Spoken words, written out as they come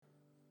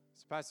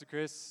So Pastor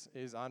Chris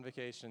is on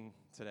vacation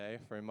today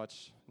for a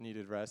much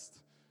needed rest,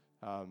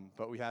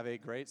 but we have a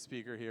great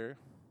speaker here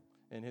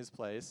in his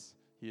place.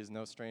 He is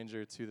no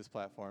stranger to this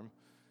platform.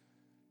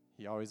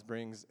 He always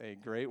brings a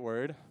great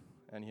word,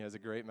 and he has a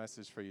great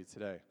message for you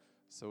today.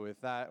 So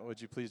with that,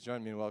 would you please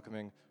join me in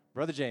welcoming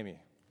Brother Jamie?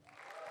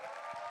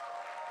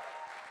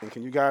 And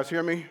can you guys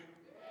hear me?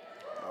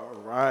 All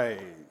right.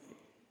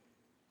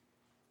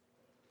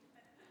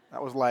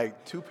 That was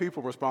like 2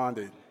 people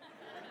responded.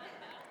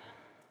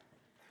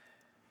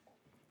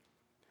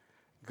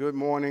 Good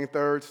morning,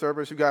 third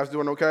service. You guys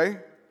doing okay?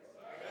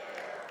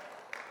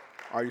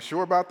 Are you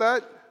sure about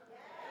that?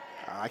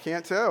 I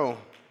can't tell.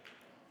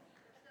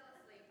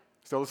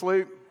 Still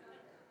asleep?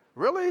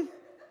 Really?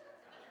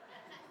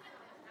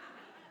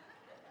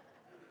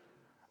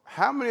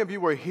 How many of you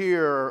were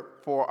here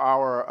for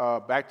our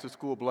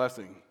back-to-school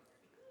blessing?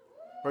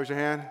 Raise your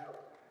hand.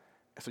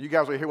 So you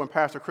guys were here when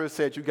Pastor Chris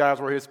said you guys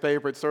were his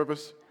favorite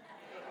service?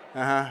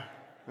 Yeah,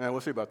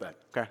 we'll see about that,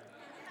 okay?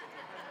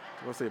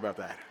 We'll see about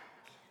that.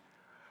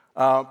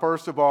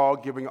 First of all,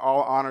 giving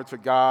all honor to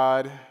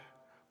God,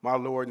 my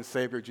Lord and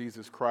Savior,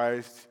 Jesus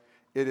Christ.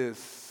 It is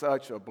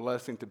such a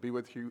blessing to be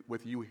with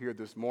you here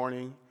this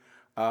morning.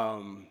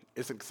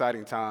 It's an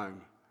exciting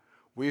time.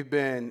 We've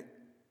been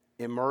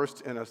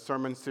immersed in a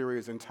sermon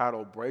series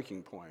entitled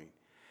Breaking Point,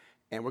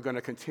 and we're going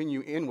to continue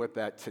in with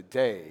that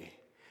today.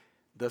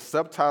 The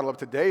subtitle of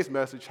today's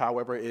message,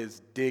 however, is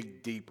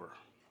Dig Deeper.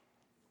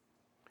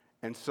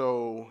 And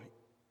so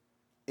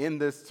in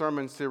this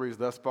sermon series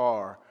thus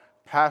far,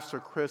 Pastor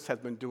Chris has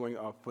been doing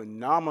a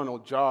phenomenal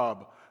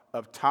job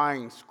of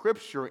tying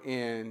Scripture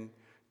in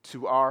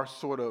to our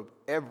sort of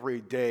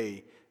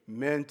everyday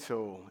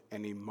mental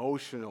and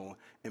emotional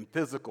and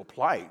physical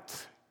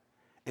plight.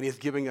 And he's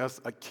giving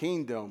us a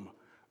kingdom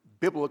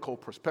biblical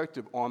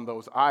perspective on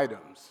those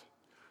items.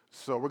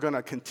 So we're going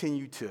to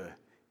continue to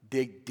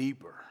dig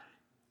deeper.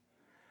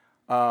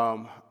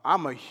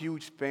 I'm a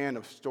huge fan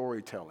of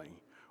storytelling,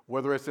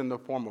 whether it's in the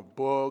form of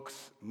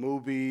books,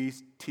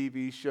 movies,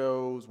 TV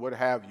shows, what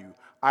have you.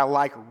 I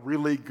like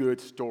really good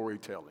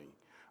storytelling.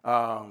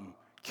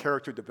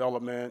 Character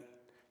development,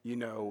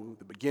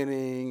 the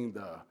beginning,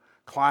 the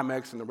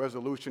climax, and the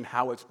resolution,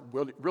 how it's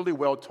really, really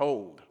well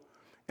told.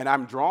 And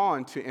I'm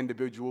drawn to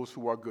individuals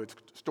who are good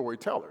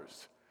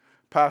storytellers.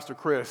 Pastor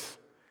Chris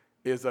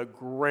is a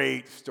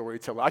great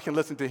storyteller. I can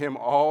listen to him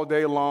all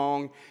day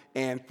long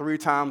and 3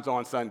 times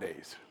on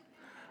Sundays.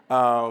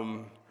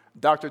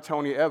 Dr.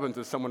 Tony Evans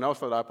is someone else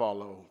that I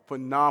follow,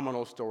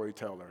 phenomenal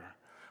storyteller.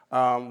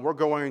 We're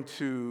going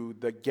to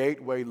the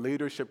Gateway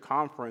Leadership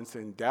Conference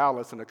in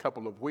Dallas in a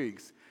couple of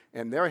weeks,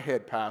 and their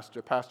head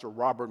pastor, Pastor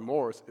Robert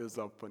Morris, is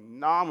a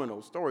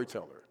phenomenal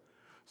storyteller.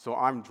 So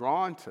I'm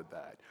drawn to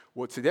that.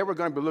 Well, today we're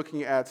going to be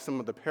looking at some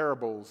of the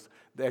parables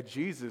that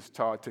Jesus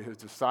taught to his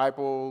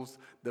disciples,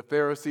 the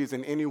Pharisees,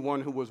 and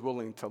anyone who was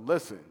willing to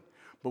listen.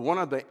 But one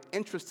of the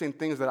interesting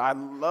things that I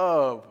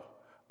love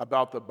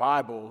about the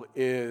Bible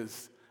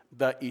is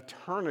the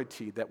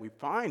eternity that we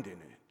find in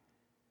it.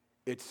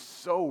 It's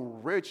so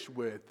rich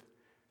with,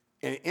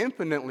 and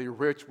infinitely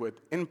rich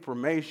with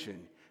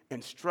information,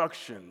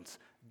 instructions,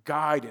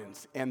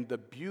 guidance, and the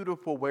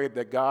beautiful way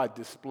that God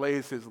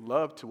displays his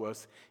love to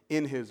us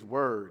in his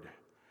word.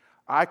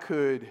 I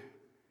could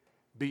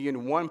be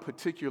in one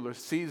particular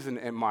season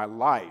in my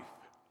life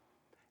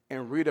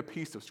and read a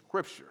piece of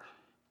scripture,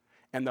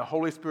 and the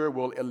Holy Spirit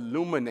will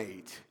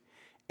illuminate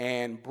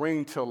and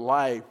bring to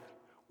life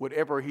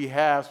whatever he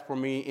has for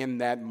me in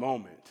that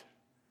moment.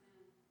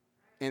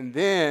 And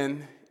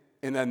then,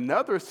 in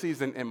another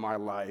season in my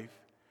life,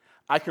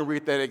 I can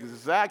read that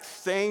exact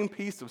same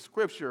piece of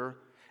scripture,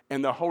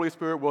 and the Holy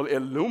Spirit will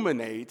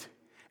illuminate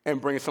and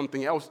bring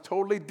something else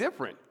totally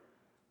different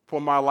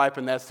for my life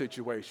in that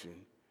situation.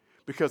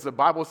 Because the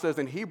Bible says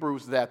in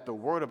Hebrews that the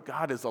Word of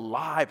God is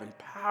alive and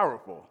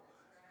powerful.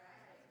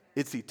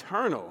 It's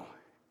eternal.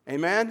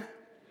 Amen?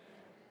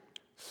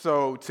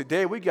 So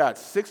today we got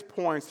 6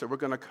 points that we're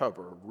going to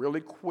cover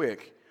really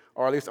quick,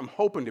 or at least I'm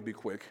hoping to be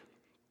quick,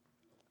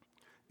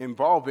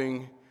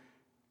 involving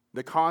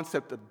the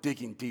concept of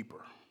digging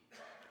deeper.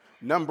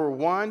 Number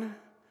 1,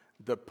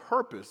 the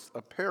purpose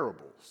of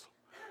parables.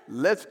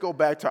 Let's go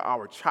back to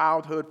our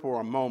childhood for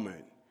a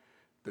moment.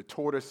 The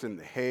tortoise and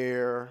the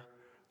hare,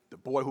 the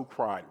boy who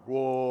cried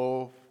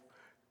wolf,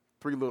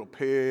 3 little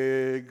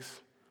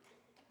pigs,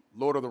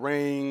 Lord of the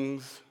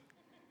Rings.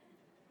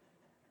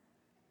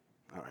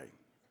 All right.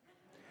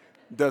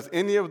 Does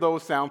any of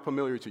those sound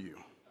familiar to you?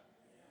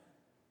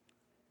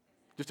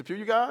 Just a few of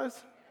you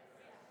guys?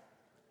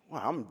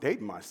 Wow, I'm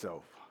dating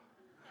myself.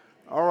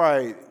 All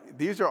right,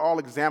 these are all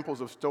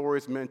examples of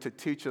stories meant to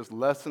teach us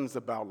lessons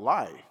about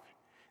life.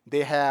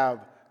 They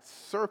have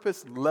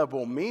surface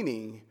level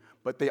meaning,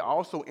 but they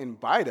also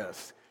invite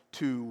us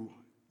to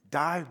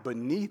dive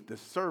beneath the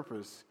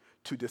surface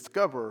to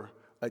discover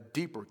a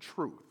deeper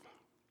truth.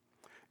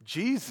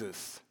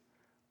 Jesus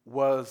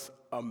was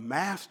a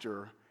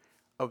master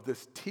of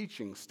this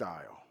teaching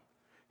style.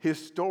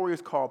 His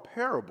stories called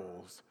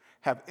parables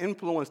have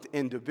influenced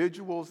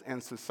individuals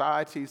and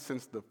societies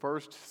since the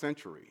first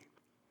century.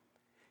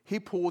 He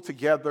pulled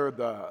together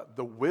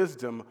the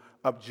wisdom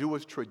of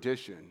Jewish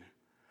tradition,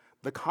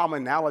 the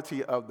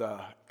commonality of the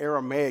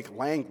Aramaic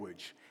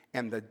language,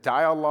 and the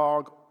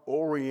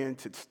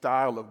dialogue-oriented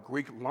style of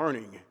Greek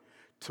learning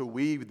to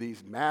weave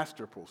these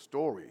masterful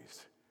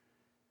stories.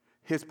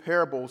 His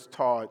parables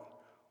taught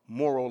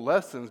moral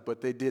lessons,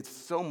 but they did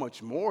so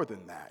much more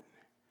than that.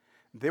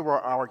 They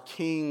were our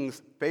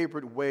King's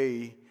favorite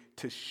way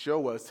to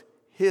show us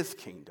his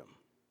kingdom.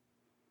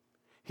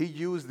 He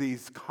used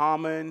these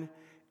common,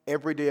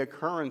 everyday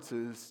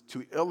occurrences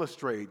to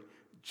illustrate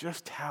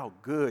just how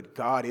good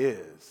God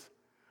is,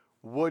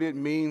 what it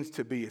means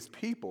to be his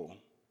people,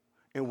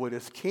 and what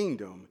his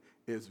kingdom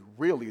is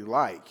really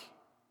like.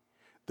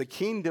 The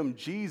kingdom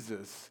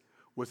Jesus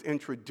was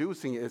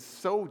introducing is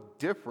so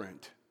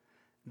different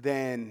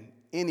than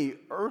any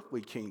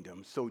earthly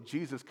kingdom, so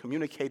Jesus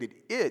communicated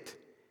it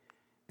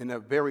in a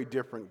very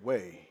different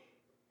way,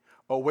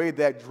 a way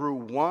that drew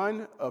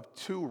one of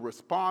two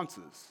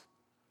responses: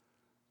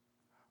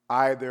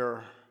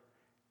 either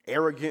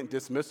arrogant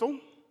dismissal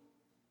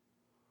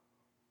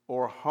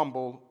or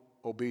humble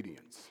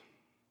obedience.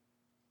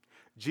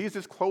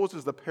 Jesus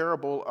closes the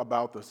parable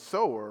about the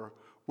sower,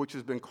 which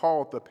has been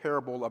called the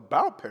parable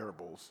about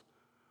parables,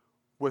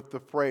 with the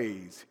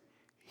phrase,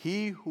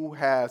 "He who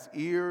has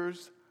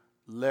ears,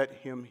 let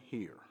him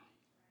hear."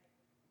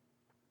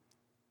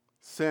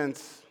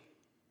 Since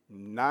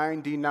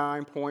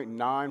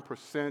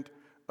 99.9%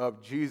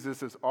 of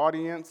Jesus'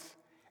 audience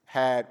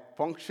had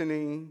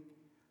functioning,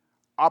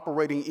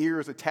 operating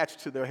ears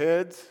attached to their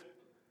heads,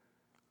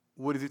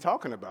 what is he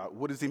talking about?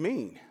 What does he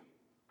mean?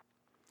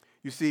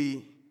 You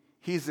see,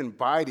 he's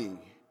inviting,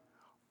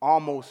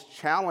 almost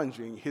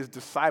challenging his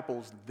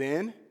disciples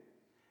then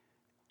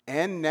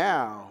and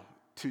now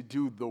to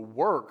do the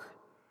work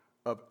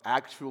of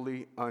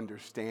actually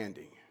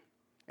understanding.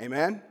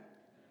 Amen?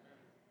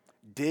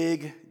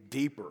 Dig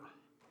deeper.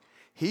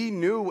 He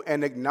knew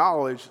and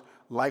acknowledged,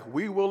 like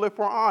we will if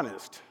we're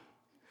honest,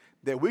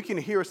 that we can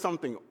hear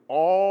something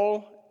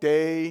all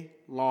day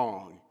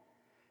long,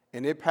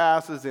 and it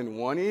passes in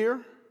one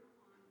ear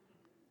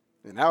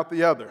and out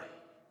the other.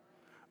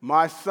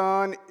 My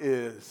son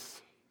is,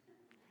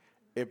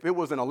 if it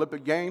was an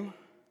Olympic game,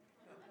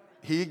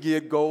 he'd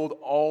get gold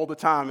all the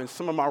time, and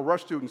some of my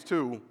rush students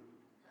too.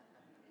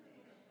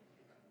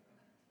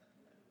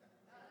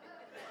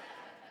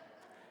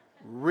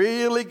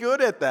 Really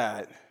good at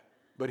that.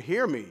 But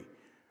hear me,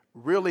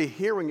 really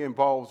hearing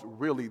involves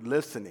really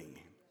listening.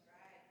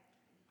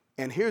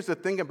 And here's the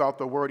thing about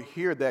the word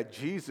 "hear" that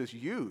Jesus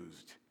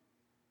used.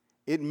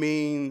 It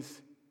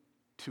means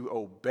to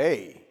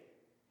obey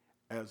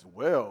as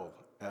well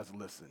as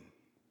listen.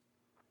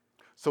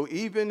 So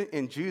even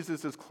in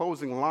Jesus'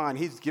 closing line,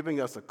 he's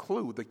giving us a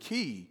clue, the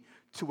key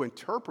to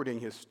interpreting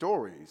his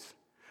stories.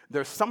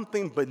 There's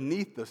something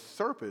beneath the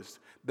surface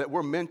that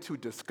we're meant to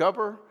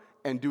discover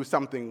and do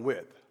something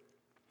with.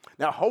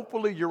 Now,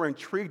 hopefully you're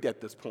intrigued at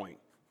this point.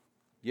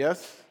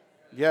 Yes?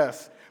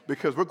 Yes,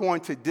 because we're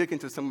going to dig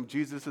into some of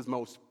Jesus'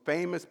 most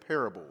famous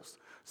parables.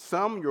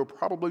 Some you'll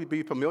probably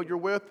be familiar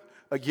with.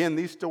 Again,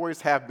 these stories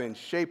have been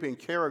shaping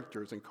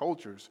characters and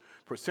cultures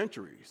for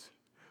centuries.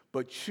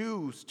 But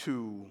choose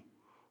to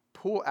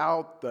pull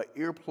out the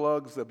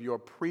earplugs of your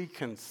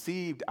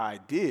preconceived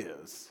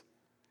ideas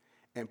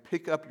and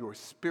pick up your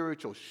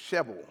spiritual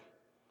shovel,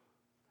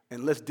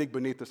 and let's dig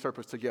beneath the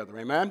surface together.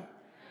 Amen?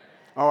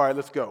 All right,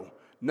 let's go.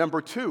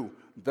 Number 2,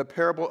 the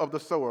parable of the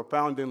sower,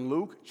 found in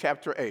Luke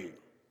chapter 8.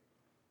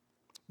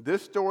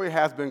 This story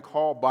has been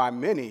called by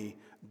many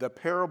the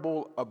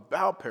parable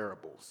about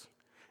parables.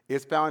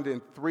 It's found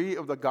in 3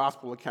 of the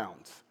gospel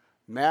accounts,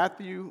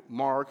 Matthew,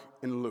 Mark,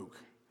 and Luke.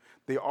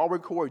 They all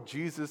record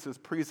Jesus'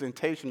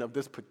 presentation of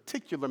this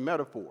particular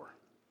metaphor.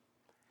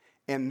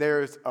 And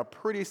there's a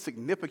pretty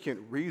significant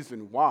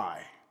reason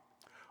why.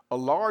 A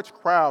large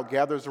crowd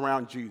gathers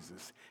around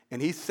Jesus, and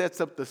he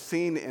sets up the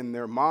scene in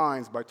their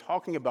minds by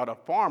talking about a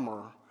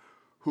farmer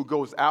who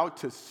goes out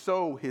to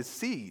sow his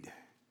seed.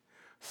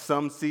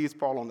 Some seeds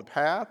fall on the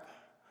path,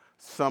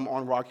 some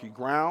on rocky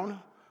ground,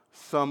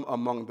 some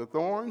among the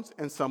thorns,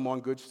 and some on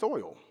good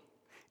soil.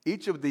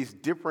 Each of these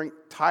different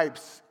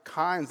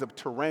kinds of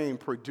terrain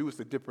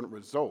produce a different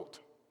result.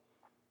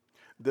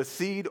 The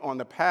seed on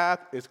the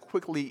path is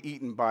quickly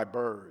eaten by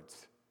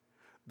birds.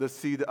 The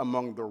seed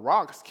among the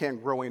rocks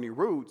can't grow any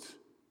roots,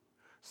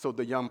 so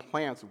the young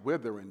plants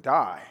wither and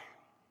die.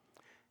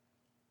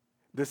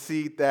 The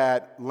seed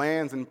that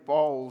lands and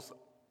falls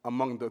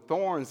among the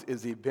thorns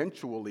is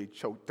eventually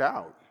choked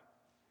out.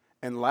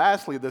 And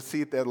lastly, the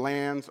seed that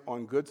lands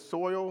on good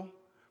soil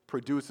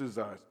produces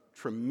a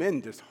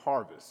tremendous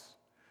harvest.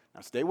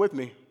 Now stay with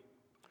me.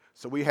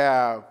 So we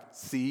have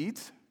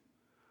seeds,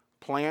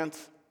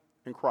 plants,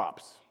 and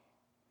crops.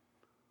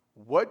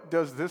 What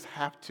does this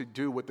have to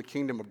do with the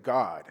kingdom of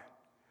God?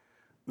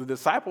 The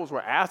disciples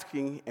were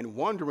asking and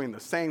wondering the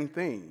same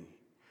thing.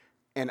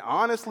 And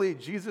honestly,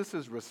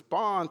 Jesus'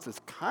 response is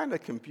kind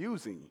of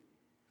confusing.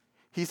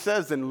 He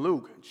says in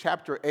Luke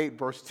chapter 8,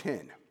 verse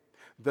 10,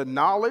 the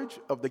knowledge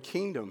of the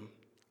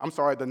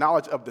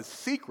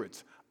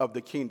secrets of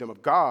the kingdom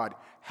of God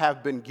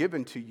have been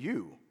given to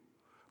you,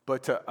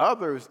 but to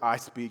others I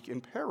speak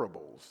in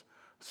parables,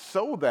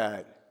 so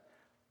that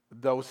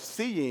though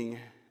seeing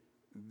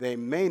they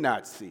may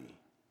not see,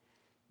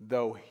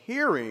 though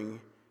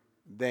hearing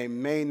they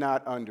may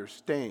not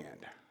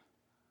understand.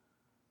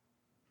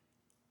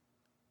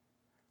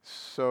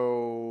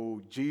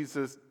 So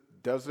Jesus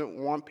doesn't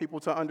want people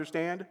to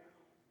understand?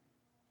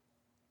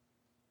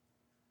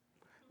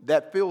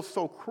 That feels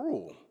so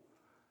cruel.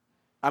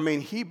 I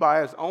mean, he,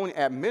 by his own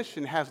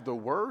admission, has the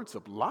words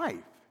of life.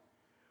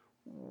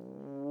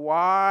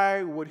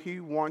 Why would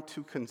he want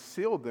to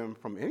conceal them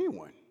from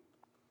anyone?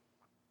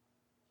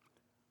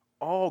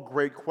 All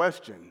great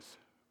questions,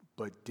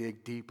 but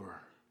dig deeper.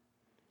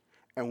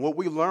 And what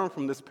we learn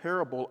from this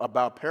parable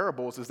about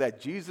parables is that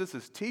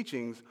Jesus'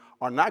 teachings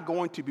are not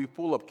going to be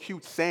full of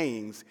cute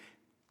sayings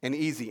and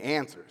easy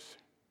answers.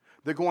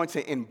 They're going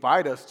to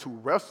invite us to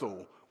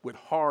wrestle with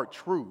hard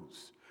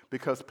truths,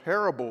 because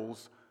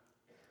parables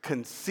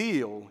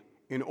conceal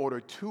in order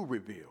to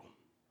reveal.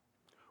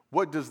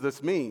 What does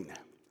this mean?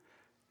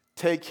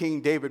 Take King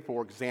David,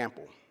 for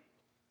example.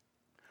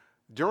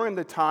 During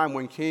the time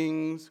when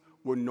kings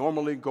would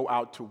normally go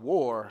out to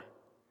war,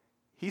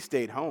 he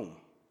stayed home.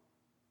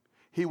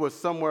 He was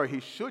somewhere he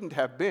shouldn't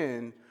have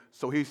been,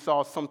 so he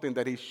saw something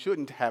that he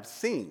shouldn't have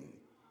seen.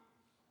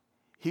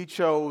 He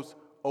chose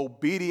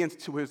obedience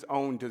to his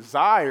own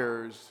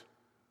desires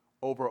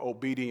over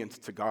obedience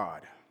to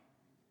God,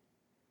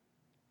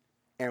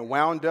 and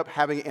wound up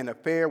having an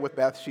affair with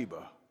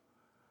Bathsheba,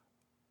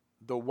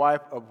 the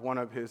wife of one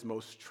of his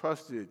most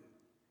trusted,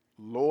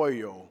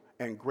 loyal,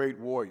 and great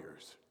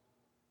warriors.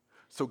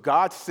 So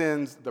God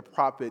sends the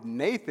prophet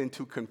Nathan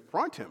to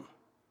confront him.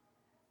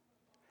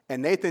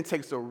 And Nathan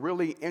takes a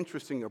really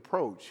interesting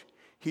approach.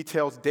 He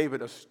tells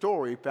David a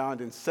story found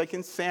in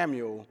 2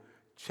 Samuel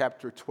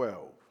chapter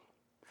 12.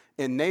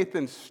 In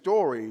Nathan's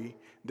story,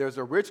 there's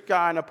a rich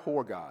guy and a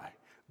poor guy.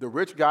 The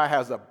rich guy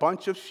has a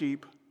bunch of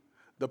sheep.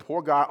 The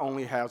poor guy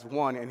only has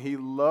one, and he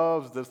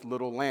loves this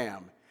little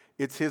lamb.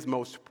 It's his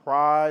most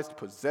prized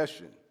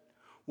possession.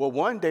 Well,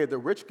 one day the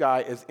rich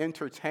guy is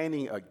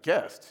entertaining a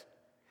guest,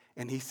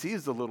 and he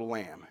sees the little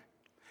lamb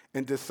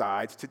and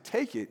decides to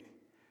take it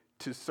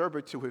to serve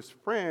it to his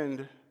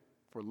friend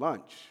for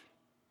lunch.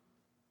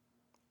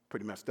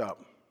 Pretty messed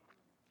up.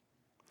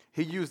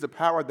 He used the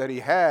power that he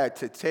had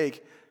to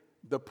take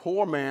the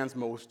poor man's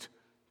most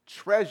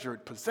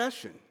treasured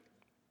possession.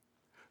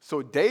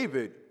 So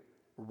David,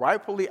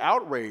 rightfully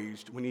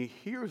outraged when he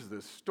hears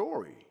this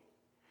story,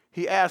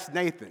 he asked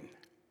Nathan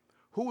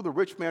who the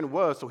rich man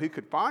was so he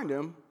could find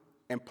him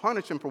and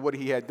punish him for what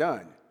he had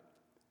done.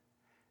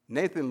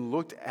 Nathan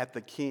looked at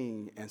the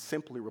king and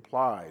simply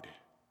replied,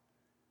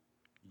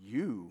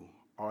 "You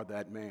are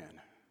that man."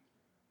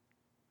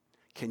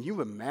 Can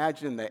you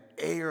imagine the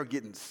air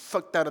getting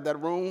sucked out of that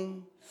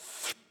room?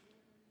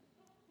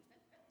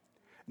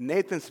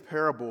 Nathan's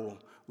parable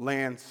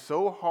lands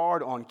so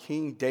hard on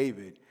King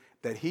David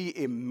that he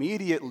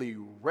immediately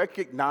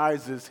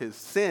recognizes his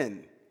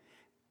sin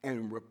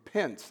and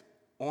repents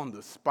on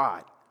the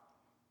spot.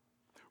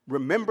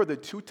 Remember the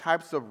two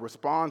types of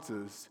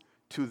responses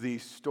to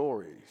these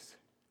stories: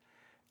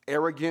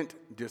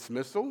 arrogant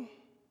dismissal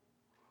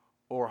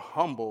or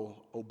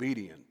humble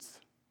obedience.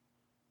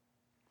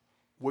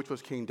 Which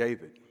was King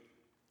David?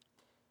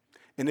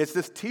 And it's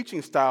this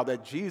teaching style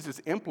that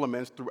Jesus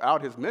implements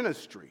throughout his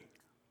ministry,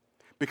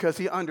 because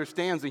he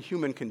understands the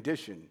human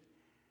condition.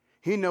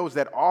 He knows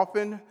that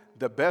often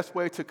the best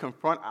way to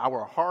confront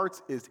our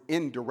hearts is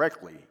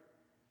indirectly.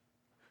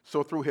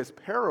 So through his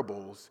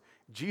parables,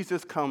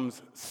 Jesus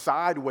comes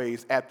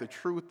sideways at the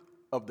truth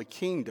of the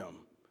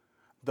kingdom,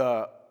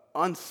 the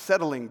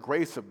unsettling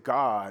grace of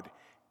God,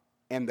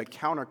 and the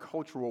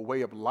countercultural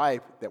way of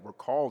life that we're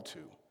called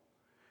to.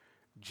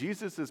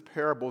 Jesus'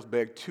 parables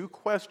beg two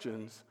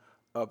questions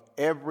of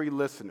every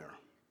listener.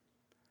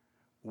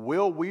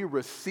 Will we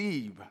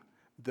receive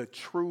the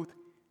truth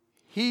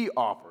he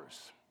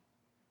offers?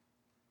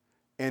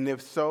 And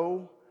if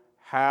so,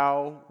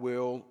 how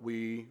will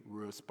we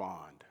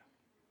respond?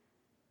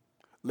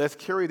 Let's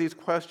carry these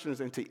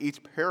questions into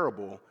each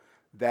parable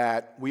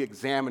that we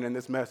examine in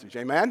this message.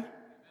 Amen?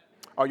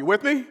 Are you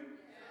with me?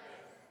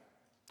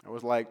 I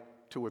was like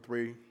 2 or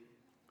 3.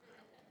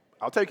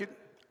 I'll take it.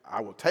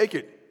 I will take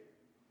it.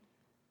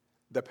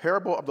 The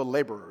parable of the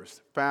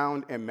laborers,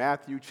 found in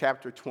Matthew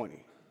chapter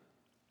 20.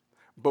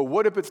 But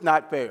what if it's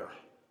not fair?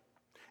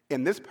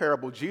 In this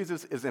parable,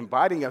 Jesus is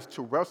inviting us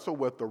to wrestle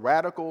with the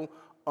radical,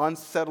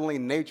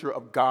 unsettling nature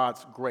of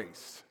God's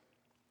grace.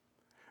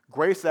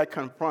 Grace that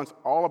confronts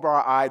all of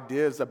our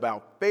ideas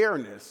about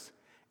fairness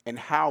and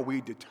how we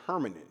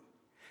determine it.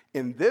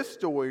 In this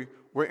story,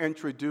 we're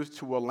introduced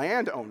to a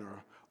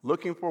landowner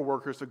looking for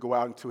workers to go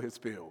out into his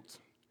fields.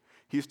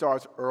 He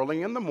starts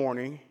early in the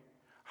morning,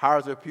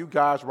 hires a few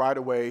guys right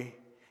away,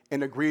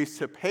 and agrees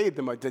to pay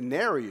them a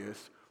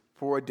denarius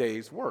for a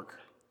day's work.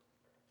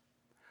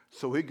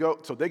 So they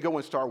go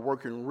and start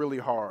working really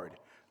hard.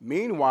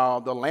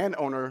 Meanwhile, the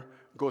landowner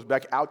goes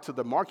back out to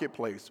the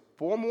marketplace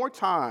 4 more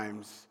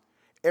times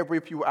every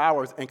few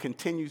hours and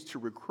continues to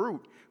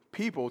recruit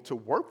people to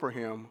work for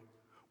him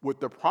with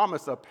the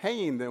promise of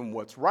paying them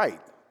what's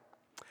right.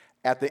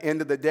 At the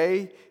end of the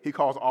day, he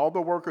calls all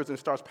the workers and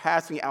starts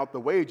passing out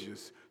the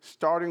wages,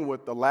 starting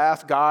with the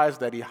last guys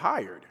that he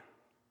hired.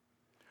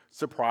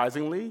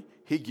 Surprisingly,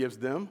 he gives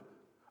them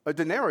a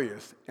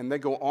denarius, and they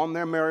go on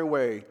their merry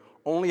way,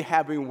 only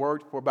having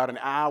worked for about an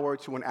hour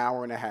to an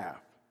hour and a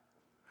half.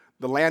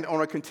 The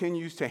landowner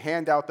continues to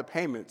hand out the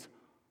payments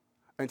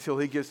until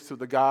he gets to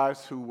the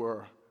guys who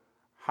were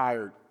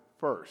hired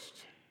first.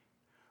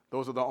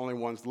 Those are the only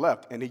ones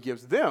left, and he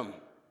gives them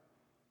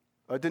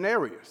a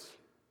denarius.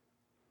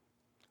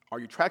 Are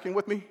you tracking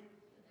with me?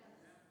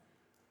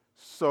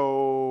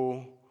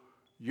 So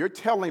you're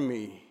telling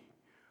me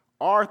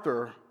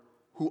Arthur,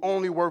 who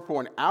only worked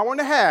for an hour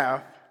and a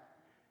half,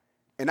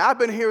 and I've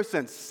been here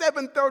since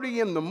 7:30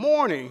 in the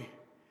morning,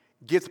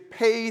 gets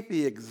paid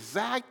the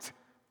exact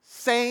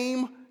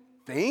same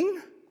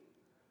thing?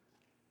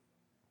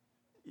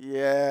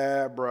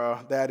 Yeah,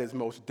 bruh, that is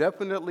most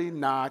definitely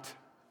not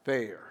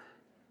fair.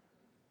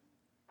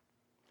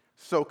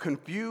 So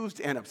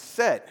confused and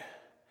upset,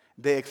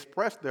 they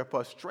express their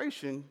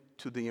frustration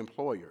to the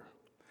employer.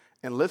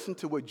 And listen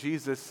to what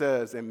Jesus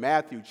says in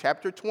Matthew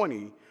chapter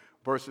 20,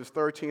 verses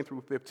 13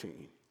 through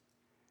 15.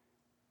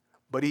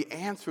 But he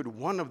answered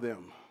one of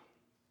them,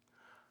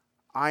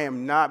 I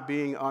am not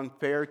being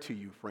unfair to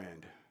you,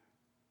 friend.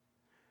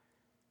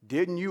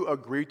 Didn't you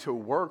agree to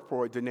work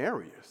for a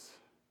denarius?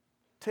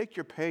 Take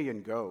your pay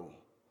and go.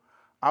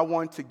 I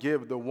want to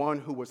give the one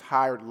who was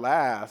hired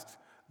last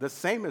the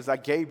same as I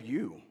gave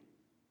you.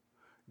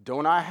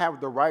 Don't I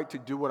have the right to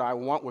do what I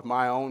want with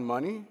my own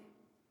money?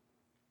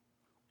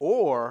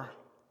 Or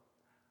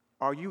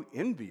are you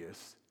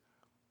envious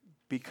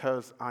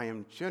because I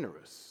am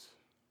generous?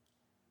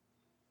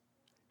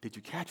 Did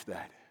you catch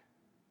that?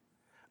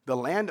 The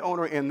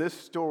landowner in this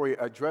story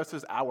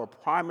addresses our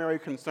primary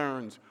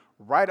concerns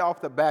right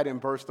off the bat in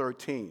verse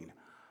 13.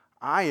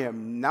 I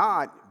am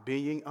not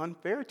being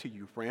unfair to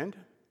you, friend.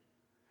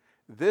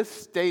 This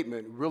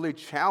statement really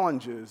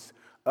challenges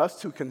us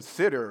to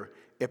consider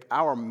if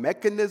our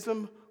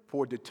mechanism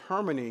for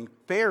determining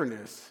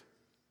fairness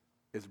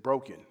is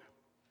broken.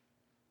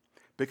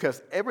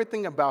 Because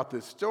everything about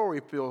this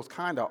story feels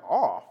kind of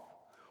off.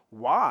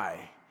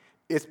 Why?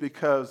 It's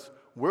because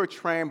we're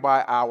trained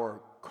by our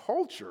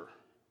culture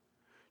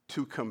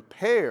to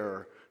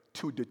compare,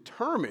 to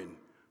determine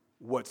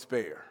what's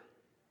fair.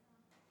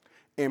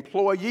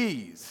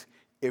 Employees,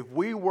 if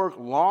we work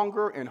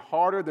longer and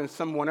harder than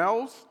someone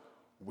else,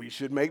 we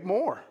should make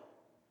more.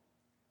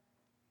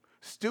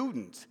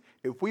 Students,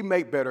 if we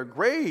make better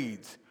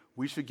grades,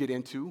 we should get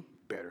into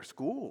better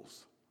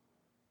schools.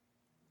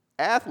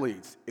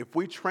 Athletes, if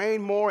we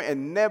train more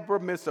and never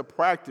miss a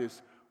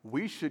practice,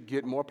 we should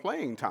get more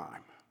playing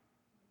time.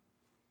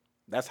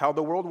 That's how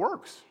the world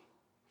works.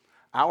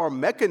 Our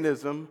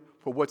mechanism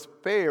for what's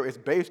fair is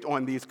based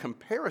on these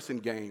comparison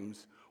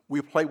games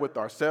we play with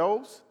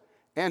ourselves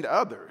and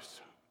others.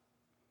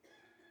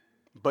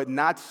 But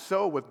not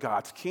so with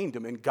God's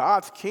kingdom. In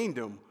God's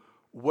kingdom,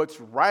 what's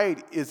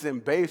right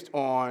isn't based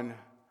on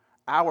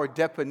our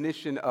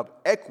definition of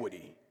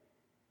equity,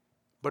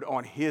 but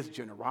on his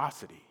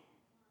generosity.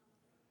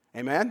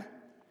 Amen?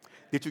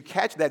 Did you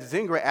catch that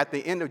zinger at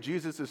the end of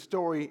Jesus'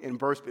 story in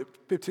verse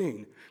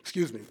 15?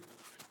 Excuse me.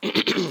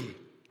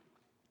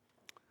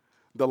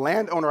 The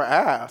landowner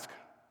asked,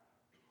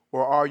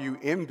 or are you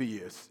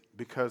envious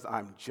because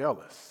I'm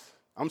jealous?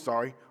 I'm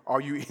sorry,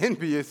 are you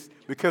envious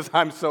because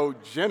I'm so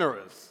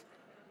generous?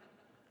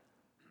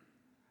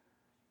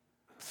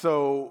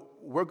 So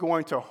we're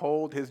going to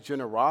hold his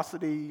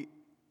generosity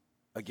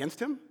against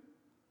him?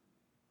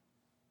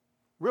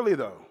 Really,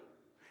 though.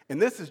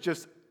 And this is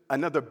just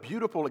another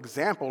beautiful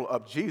example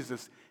of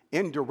Jesus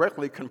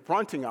indirectly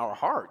confronting our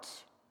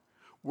hearts.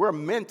 We're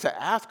meant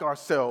to ask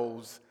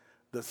ourselves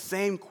the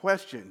same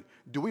question.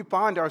 Do we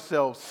find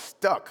ourselves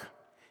stuck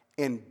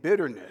in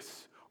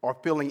bitterness or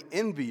feeling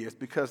envious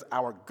because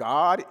our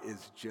God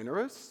is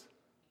generous?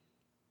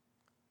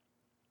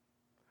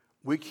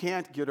 We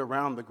can't get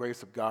around the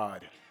grace of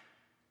God.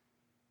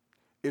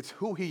 It's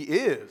who he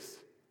is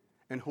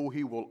and who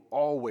he will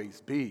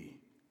always be.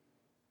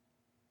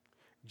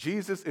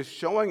 Jesus is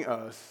showing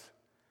us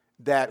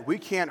that we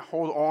can't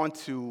hold on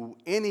to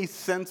any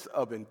sense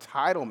of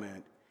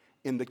entitlement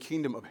in the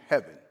kingdom of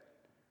heaven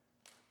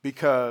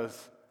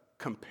because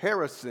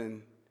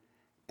comparison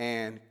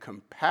and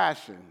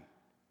compassion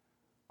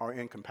are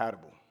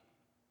incompatible.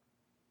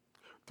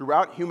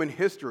 Throughout human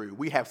history,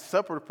 we have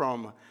suffered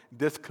from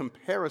this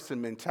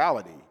comparison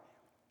mentality.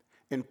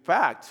 In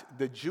fact,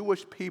 the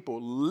Jewish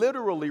people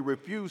literally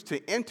refused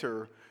to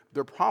enter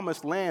the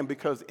promised land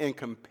because in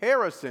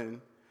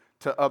comparison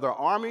to other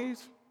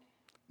armies,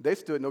 they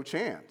stood no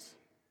chance.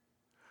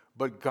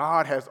 But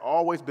God has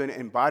always been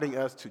inviting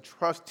us to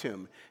trust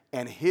him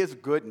and his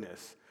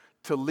goodness,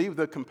 to leave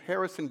the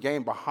comparison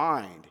game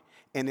behind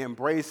and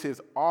embrace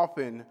his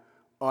often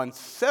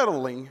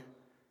unsettling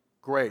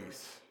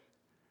grace.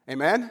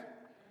 Amen?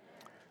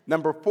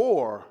 Number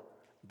 4,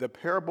 the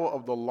parable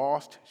of the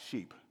lost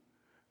sheep.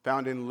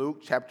 found in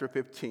Luke chapter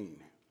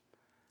 15.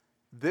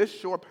 This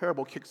short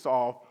parable kicks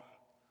off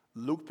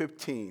Luke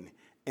 15,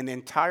 an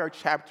entire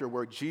chapter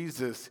where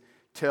Jesus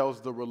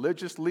tells the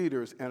religious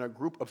leaders and a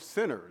group of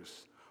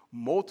sinners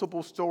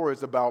multiple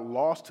stories about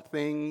lost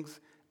things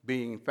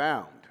being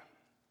found.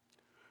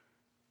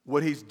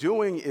 What he's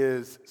doing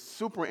is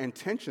super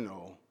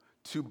intentional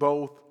to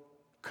both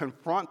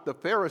confront the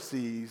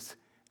Pharisees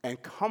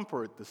and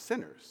comfort the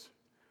sinners.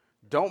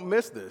 Don't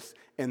miss this.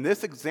 In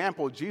this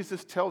example,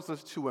 Jesus tells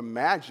us to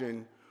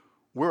imagine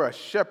we're a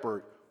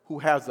shepherd who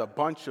has a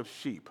bunch of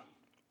sheep,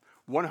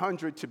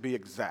 100 to be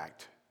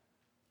exact.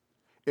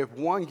 If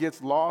one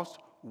gets lost,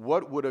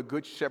 what would a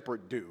good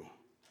shepherd do?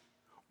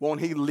 Won't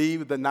he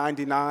leave the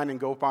 99 and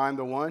go find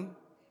the one?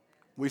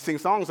 We sing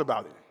songs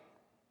about it.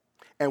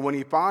 And when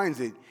he finds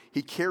it,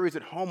 he carries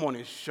it home on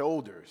his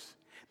shoulders.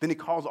 Then he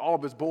calls all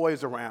of his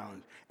boys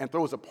around and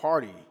throws a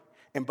party,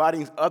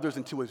 inviting others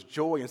into his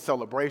joy and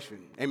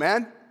celebration.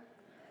 Amen?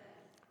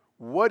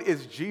 What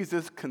is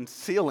Jesus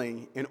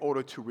concealing in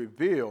order to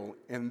reveal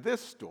in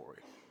this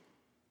story?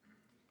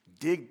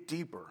 Dig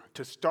deeper.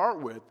 To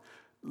start with,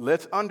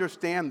 let's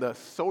understand the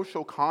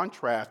social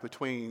contrast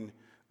between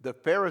the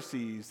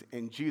Pharisees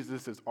in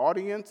Jesus'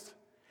 audience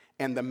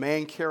and the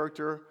main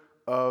character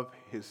of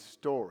his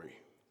story.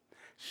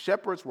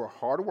 Shepherds were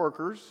hard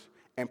workers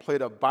and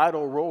played a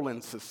vital role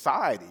in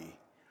society,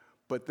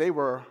 but they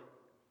were,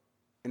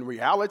 in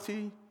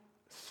reality,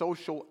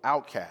 social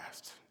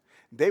outcasts.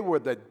 They were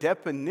the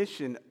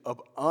definition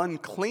of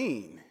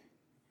unclean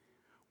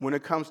when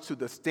it comes to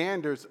the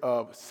standards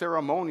of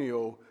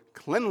ceremonial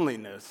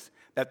cleanliness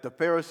that the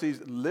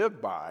Pharisees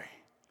lived by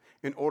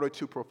in order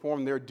to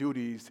perform their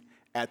duties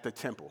at the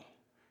temple.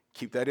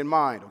 Keep that in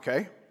mind,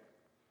 okay?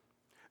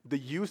 The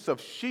use of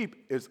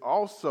sheep is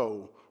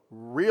also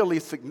really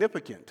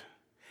significant.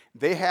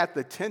 They had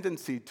the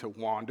tendency to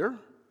wander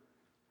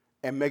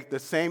and make the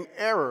same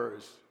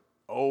errors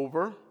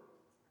over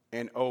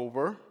and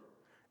over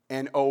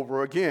and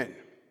over again.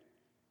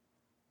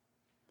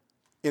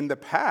 In the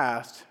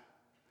past,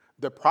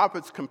 the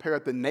prophets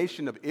compared the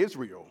nation of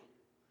Israel,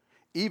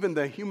 even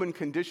the human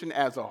condition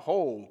as a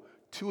whole,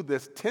 to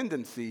this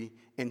tendency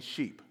in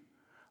sheep.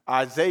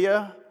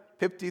 Isaiah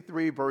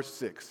 53, verse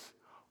 6,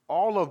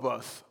 all of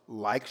us,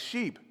 like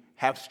sheep,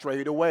 have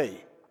strayed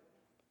away.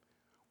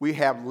 We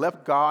have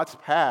left God's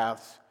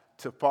paths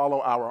to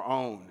follow our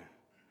own.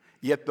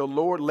 Yet the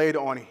Lord laid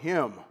on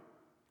him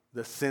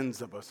the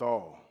sins of us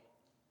all.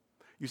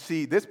 You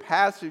see, this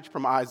passage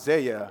from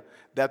Isaiah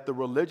that the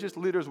religious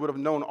leaders would have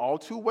known all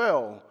too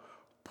well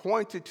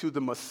pointed to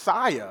the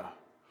Messiah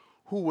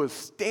who was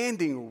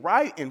standing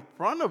right in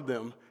front of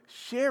them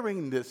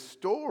sharing this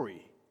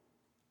story.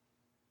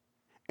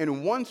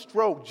 In one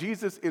stroke,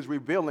 Jesus is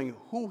revealing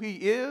who he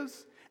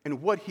is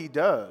and what he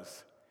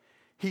does.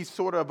 He's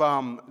sort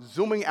of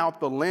zooming out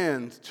the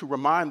lens to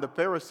remind the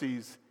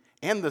Pharisees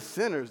and the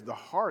sinners the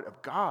heart of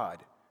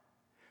God.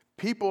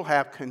 People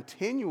have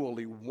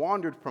continually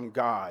wandered from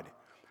God,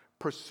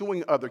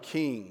 pursuing other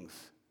kings,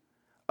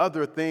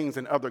 other things,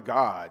 and other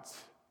gods.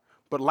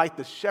 But like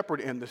the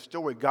shepherd in the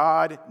story,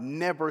 God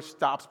never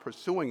stops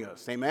pursuing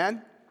us.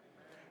 Amen?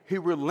 He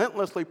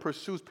relentlessly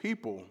pursues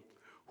people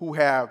who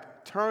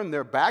have turned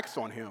their backs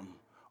on him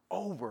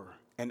over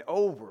and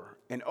over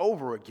and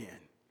over again.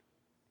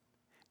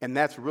 And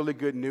that's really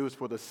good news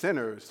for the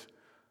sinners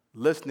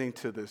listening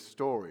to this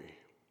story.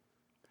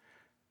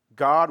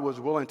 God was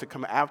willing to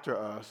come after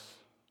us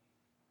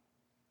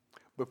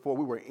before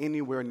we were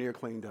anywhere near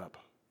cleaned up.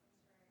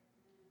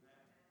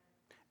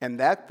 And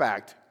that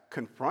fact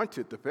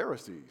confronted the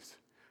Pharisees.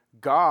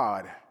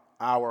 God,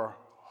 our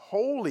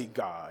holy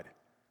God,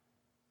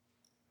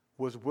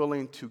 was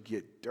willing to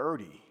get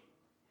dirty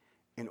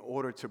in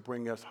order to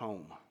bring us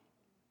home.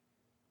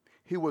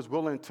 He was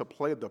willing to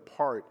play the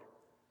part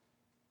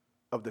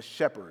of the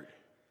shepherd,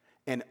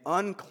 an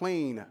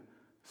unclean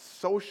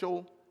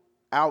social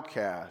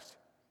outcast,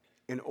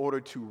 in order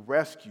to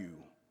rescue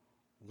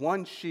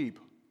one sheep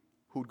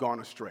who'd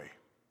gone astray.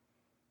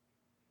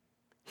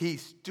 He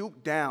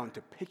stooped down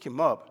to pick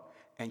him up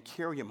and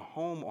carry him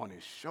home on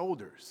his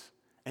shoulders.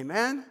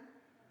 Amen?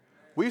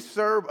 We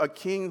serve a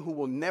king who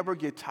will never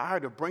get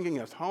tired of bringing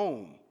us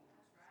home,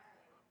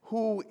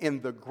 who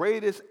in the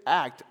greatest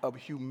act of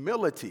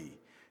humility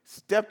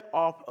stepped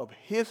off of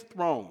his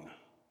throne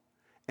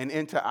and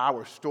into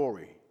our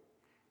story.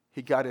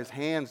 He got his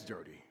hands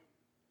dirty.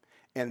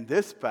 And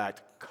this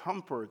fact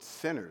comforts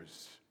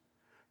sinners,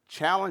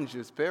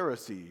 challenges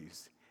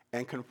Pharisees,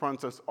 and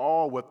confronts us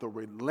all with the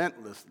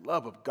relentless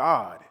love of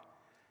God.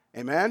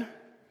 Amen?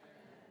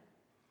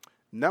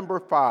 Number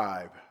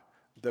 5,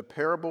 the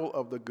parable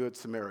of the Good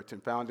Samaritan,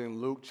 found in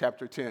Luke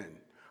chapter 10.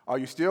 Are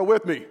you still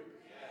with me? Yes.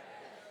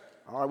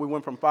 All right, we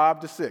went from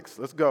 5 to 6.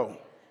 Let's go.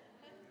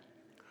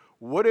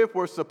 What if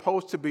we're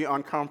supposed to be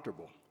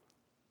uncomfortable?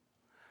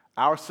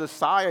 Our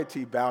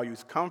society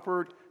values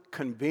comfort,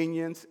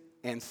 convenience,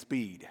 and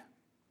speed.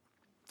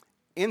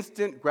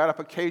 Instant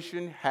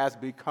gratification has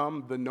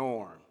become the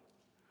norm.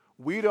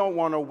 We don't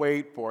want to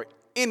wait for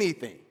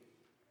anything.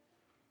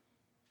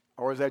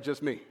 Or is that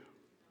just me?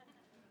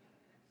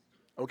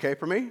 Okay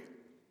for me?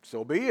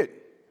 So be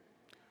it.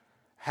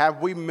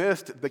 Have we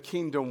missed the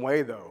kingdom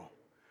way, though?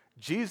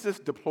 Jesus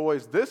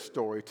deploys this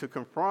story to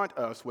confront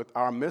us with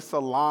our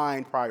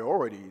misaligned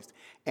priorities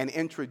and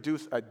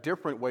introduce a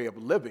different way of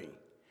living.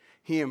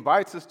 He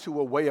invites us to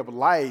a way of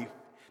life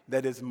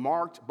that is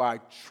marked by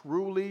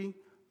truly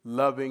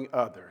loving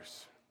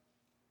others.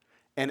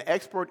 An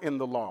expert in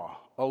the law,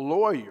 a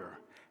lawyer,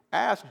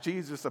 asked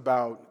Jesus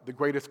about the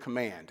greatest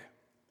command.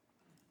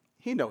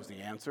 He knows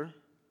the answer.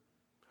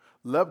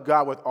 Love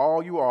God with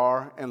all you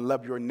are and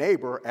love your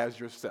neighbor as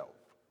yourself.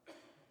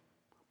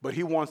 But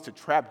he wants to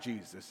trap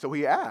Jesus, so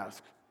he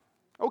asks,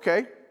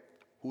 okay,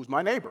 who's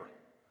my neighbor?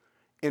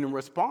 In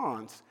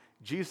response,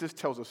 Jesus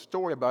tells a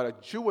story about a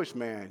Jewish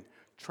man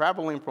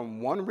traveling from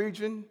one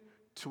region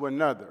to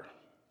another.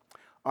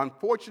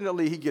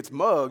 Unfortunately, he gets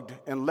mugged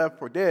and left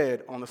for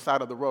dead on the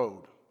side of the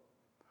road.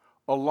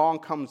 Along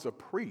comes a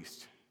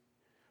priest,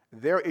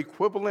 their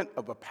equivalent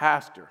of a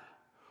pastor.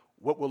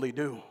 What will he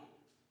do?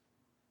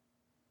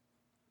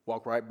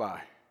 Walk right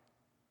by.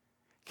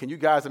 Can you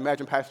guys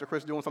imagine Pastor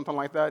Chris doing something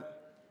like that?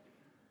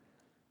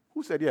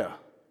 Who said yeah?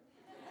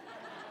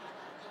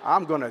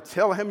 I'm going to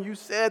tell him you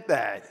said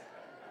that.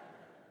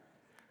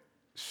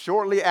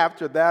 Shortly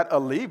after that, a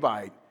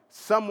Levite,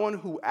 someone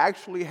who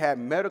actually had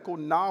medical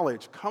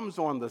knowledge, comes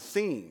on the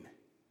scene.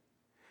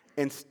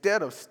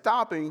 Instead of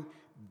stopping,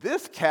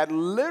 this cat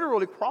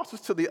literally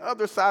crosses to the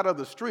other side of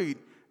the street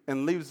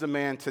and leaves the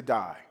man to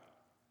die.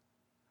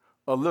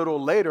 A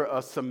little later,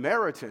 a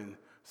Samaritan,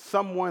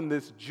 someone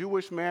this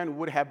Jewish man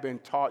would have been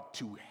taught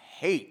to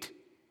hate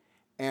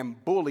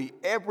and bully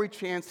every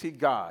chance he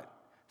got,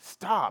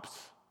 stops,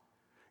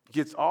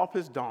 gets off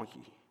his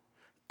donkey,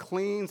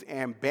 cleans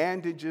and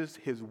bandages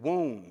his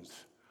wounds,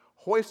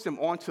 hoists him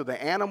onto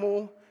the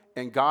animal,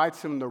 and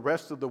guides him the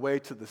rest of the way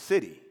to the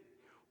city.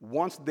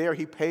 Once there,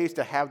 he pays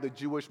to have the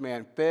Jewish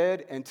man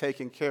fed and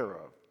taken care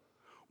of.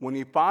 When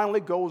he finally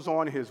goes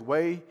on his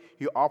way,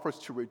 he offers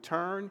to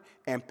return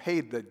and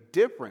pay the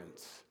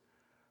difference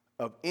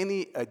of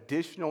any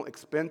additional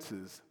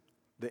expenses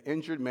the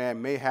injured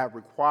man may have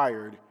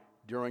required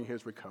during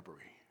his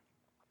recovery.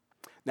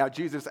 Now,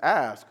 Jesus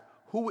asked,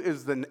 who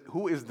is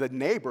the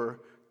neighbor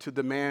to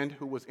the man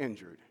who was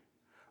injured?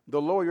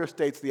 The lawyer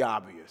states the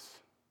obvious,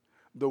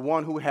 the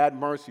one who had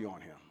mercy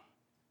on him.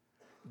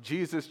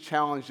 Jesus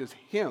challenges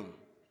him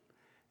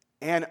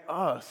and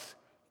us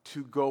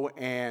to go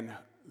and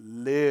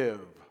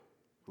live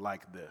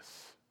like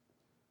this,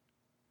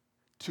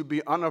 to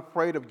be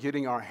unafraid of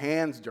getting our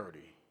hands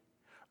dirty,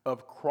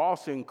 of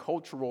crossing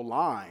cultural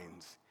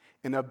lines,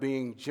 and of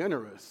being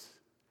generous,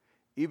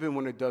 even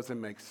when it doesn't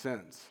make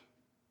sense.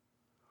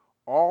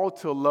 All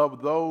to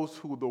love those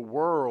who the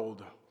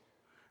world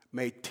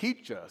may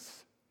teach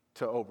us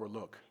to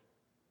overlook.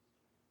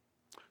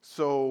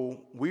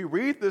 So we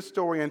read this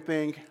story and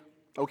think,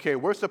 okay,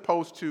 we're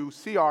supposed to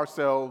see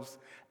ourselves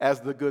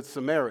as the Good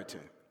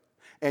Samaritan.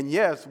 And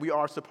yes, we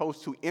are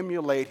supposed to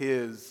emulate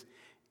his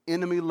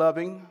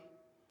enemy-loving,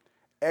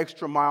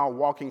 extra-mile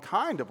walking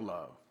kind of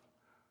love.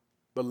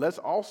 But let's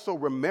also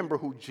remember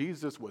who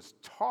Jesus was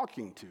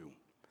talking to.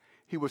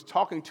 He was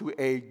talking to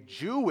a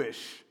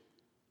Jewish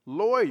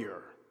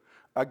lawyer,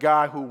 a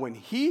guy who, when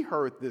he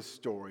heard this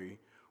story,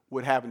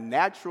 would have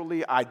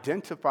naturally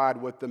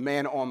identified with the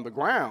man on the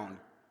ground,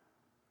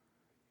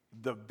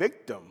 the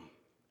victim,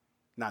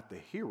 not the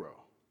hero.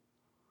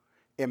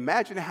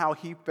 Imagine how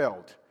he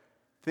felt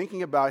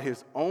thinking about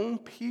his own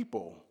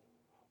people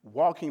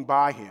walking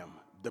by him,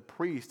 the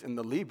priest and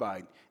the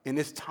Levite, in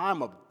this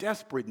time of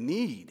desperate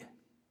need.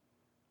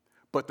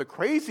 But the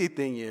crazy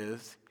thing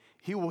is,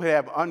 he would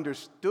have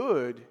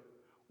understood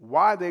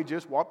why they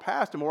just walked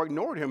past him or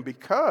ignored him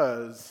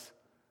because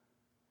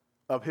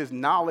of his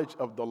knowledge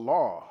of the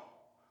law.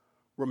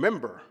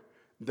 Remember,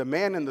 the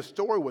man in the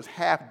story was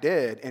half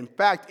dead. In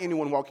fact,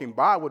 anyone walking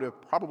by would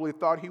have probably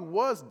thought he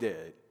was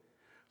dead.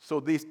 So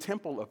these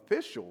temple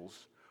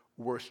officials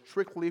were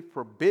strictly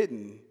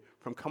forbidden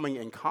from coming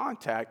in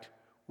contact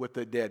with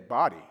the dead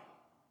body,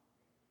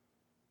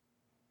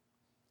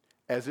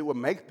 as it would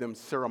make them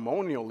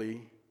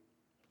ceremonially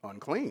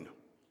unclean.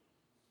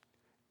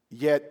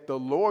 Yet the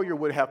lawyer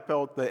would have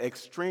felt the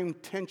extreme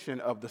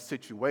tension of the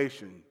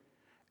situation,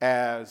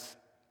 as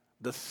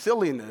the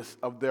silliness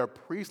of their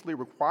priestly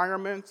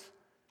requirements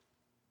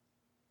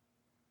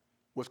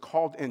was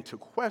called into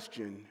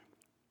question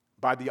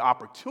by the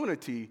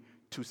opportunity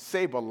to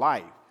save a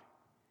life.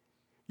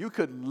 You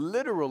could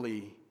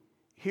literally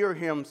hear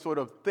him sort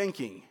of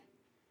thinking,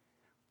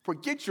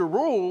 forget your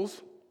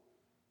rules,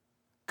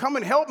 come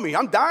and help me,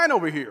 I'm dying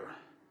over here.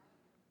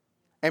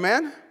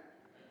 Amen?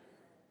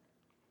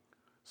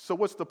 So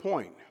what's the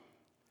point?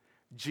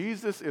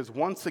 Jesus is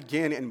once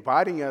again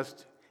inviting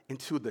us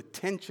into the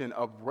tension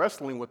of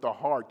wrestling with the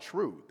hard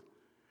truth,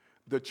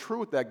 the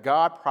truth that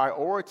God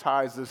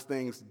prioritizes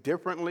things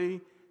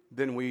differently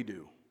than we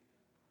do.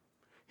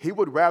 He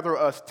would rather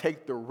us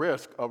take the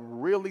risk of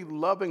really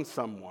loving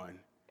someone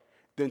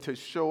than to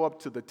show up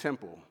to the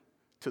temple,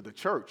 to the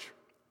church,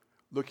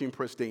 looking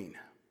pristine.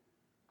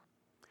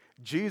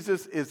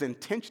 Jesus is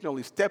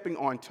intentionally stepping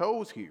on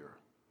toes here.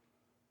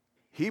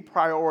 He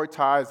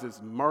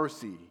prioritizes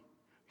mercy,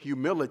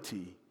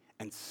 humility,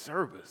 and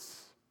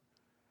service,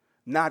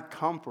 not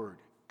comfort,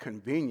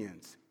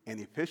 convenience, and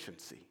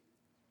efficiency.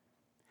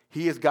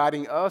 He is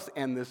guiding us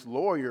and this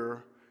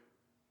lawyer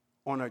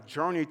on a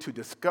journey to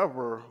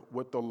discover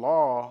what the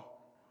law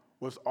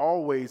was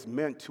always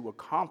meant to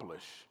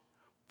accomplish,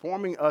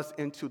 forming us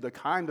into the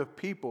kind of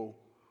people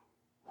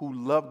who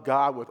love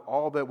God with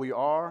all that we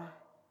are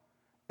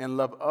and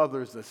love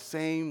others the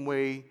same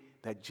way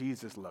that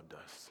Jesus loved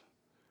us.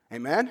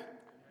 Amen?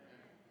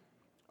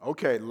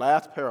 Okay,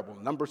 last parable,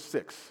 number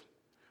 6.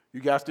 You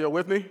guys still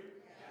with me? Yes.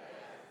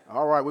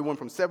 All right, we went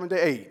from 7 to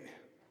 8.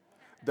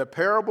 The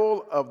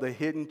parable of the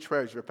hidden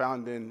treasure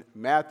found in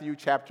Matthew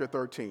chapter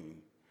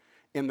 13.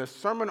 In the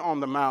Sermon on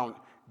the Mount,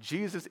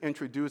 Jesus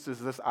introduces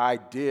this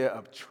idea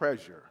of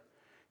treasure.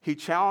 He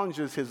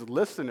challenges his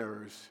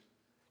listeners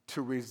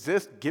to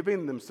resist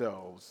giving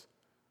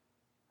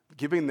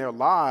their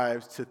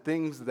lives to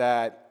things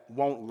that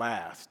won't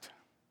last.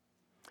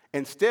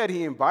 Instead,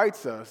 he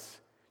invites us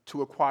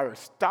to acquire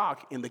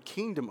stock in the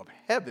kingdom of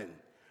heaven,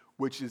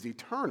 which is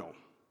eternal.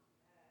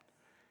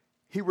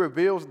 He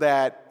reveals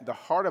that the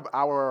heart of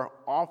our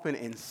often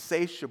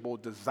insatiable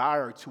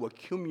desire to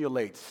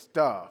accumulate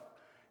stuff,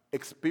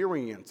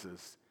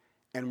 experiences,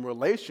 and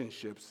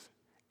relationships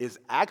is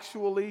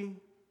actually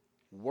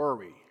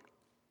worry.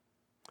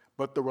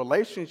 But the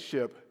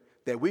relationship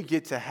that we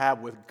get to have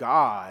with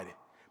God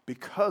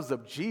because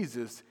of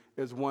Jesus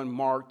is one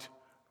marked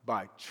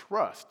by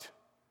trust,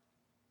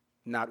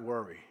 not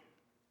worry.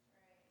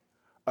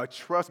 A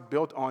trust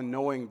built on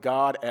knowing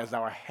God as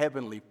our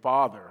heavenly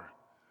Father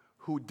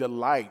who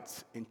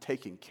delights in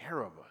taking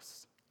care of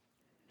us.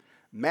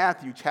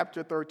 Matthew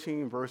chapter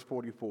 13, verse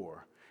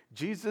 44.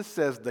 Jesus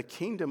says the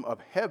kingdom of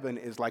heaven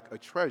is like a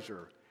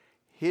treasure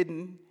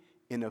hidden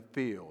in a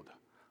field.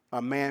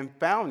 A man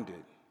found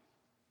it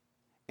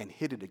and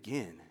hid it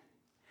again.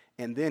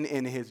 And then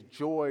in his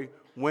joy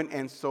went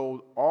and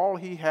sold all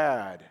he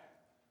had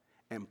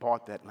and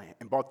bought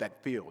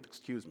that field.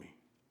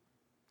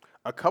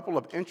 A couple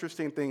of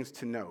interesting things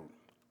to note.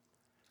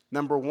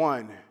 Number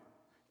one,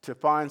 to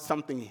find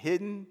something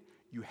hidden,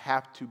 you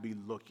have to be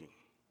looking.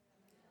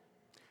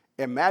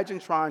 Imagine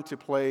trying to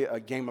play a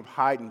game of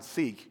hide and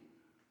seek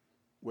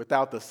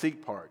without the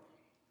seek part.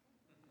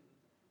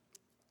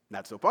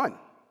 Not so fun.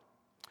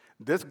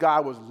 This guy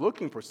was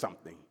looking for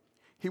something.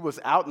 He was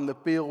out in the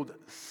field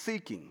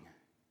seeking,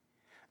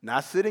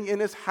 not sitting in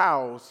his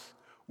house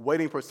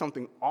waiting for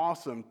something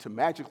awesome to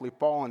magically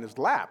fall in his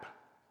lap.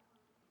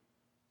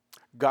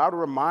 God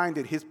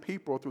reminded his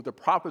people through the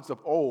prophets of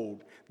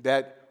old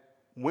that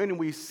when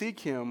we seek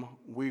him,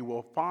 we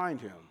will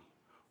find him,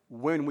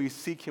 when we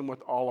seek him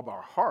with all of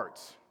our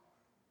hearts.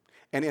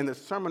 And in the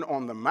Sermon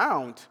on the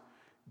Mount,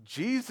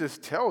 Jesus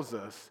tells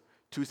us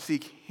to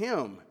seek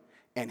him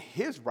and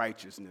his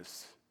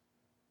righteousness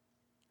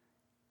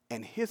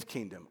and his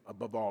kingdom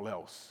above all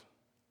else.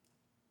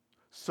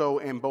 So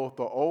in both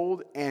the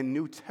Old and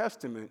New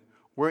Testament,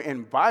 we're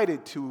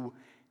invited to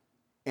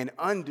an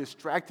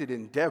undistracted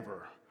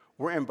endeavor.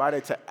 We're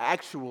invited to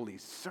actually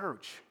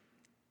search,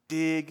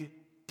 dig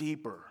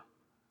deeper.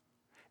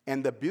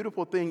 And the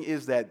beautiful thing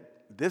is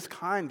that this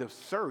kind of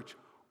search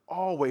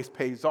always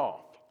pays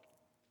off.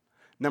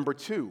 Number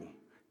two,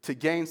 to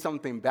gain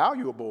something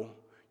valuable,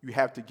 you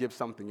have to give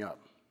something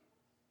up.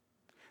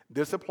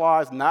 This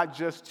applies not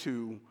just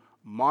to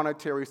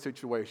monetary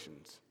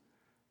situations.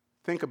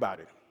 Think about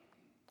it.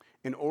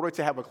 In order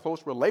to have a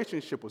close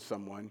relationship with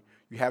someone,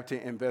 you have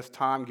to invest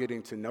time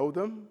getting to know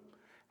them,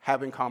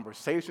 having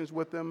conversations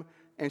with them,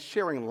 and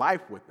sharing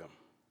life with them.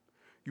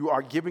 You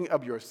are giving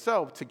of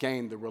yourself to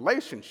gain the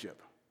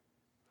relationship.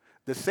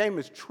 The same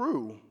is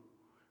true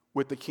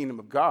with the kingdom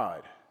of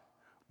God,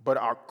 but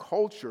our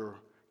culture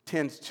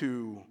tends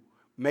to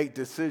make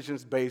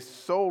decisions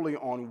based solely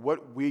on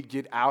what we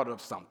get out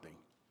of something.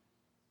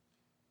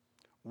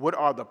 What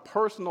are the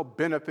personal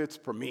benefits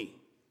for me?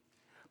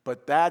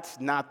 But that's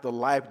not the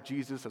life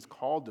Jesus has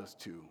called us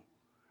to.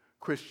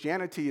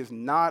 Christianity is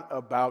not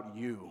about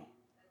you.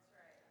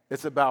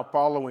 It's about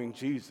following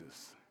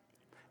Jesus.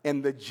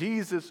 And the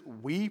Jesus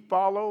we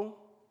follow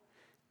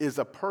is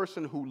a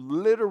person who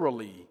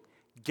literally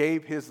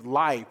gave his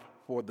life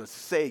for the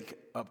sake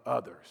of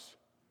others.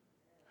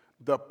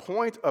 The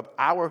point of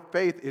our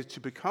faith is to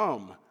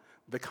become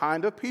the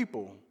kind of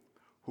people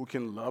who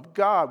can love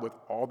God with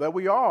all that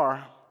we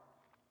are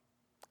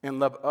and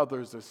love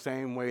others the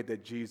same way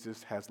that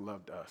Jesus has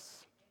loved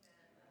us.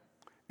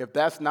 If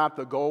that's not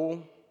the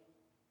goal,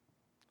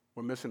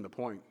 we're missing the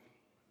point.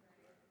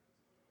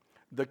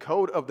 The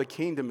code of the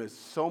kingdom is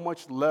so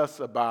much less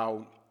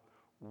about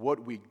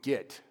what we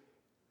get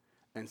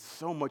and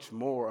so much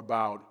more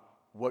about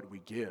what we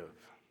give.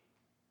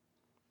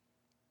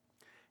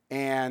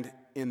 And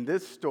in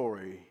this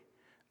story,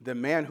 the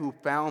man who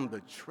found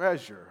the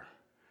treasure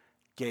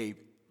gave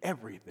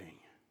everything.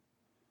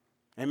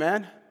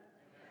 Amen?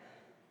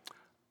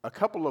 A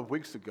couple of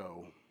weeks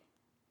ago,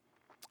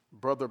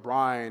 Brother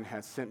Brian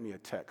had sent me a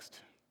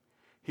text.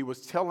 He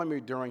was telling me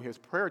during his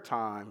prayer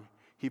time,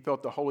 he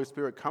felt the Holy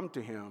Spirit come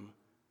to him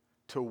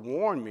to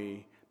warn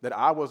me that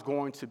I was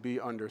going to be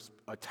under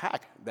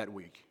attack that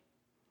week,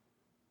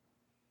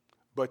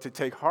 but to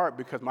take heart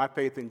because my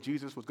faith in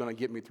Jesus was going to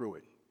get me through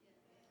it.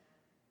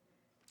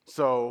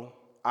 So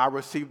I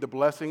received the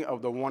blessing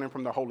of the warning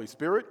from the Holy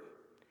Spirit,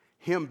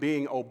 him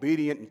being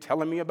obedient and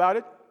telling me about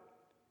it,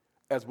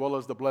 as well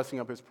as the blessing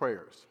of his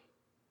prayers.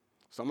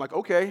 So I'm like,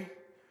 okay,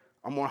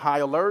 I'm on high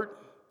alert,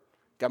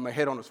 got my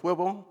head on a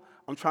swivel,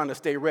 I'm trying to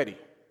stay ready.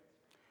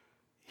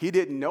 He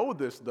didn't know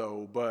this,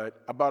 though,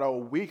 but about a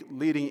week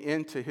leading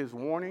into his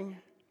warning,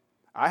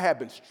 I had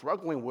been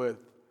struggling with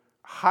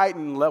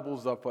heightened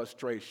levels of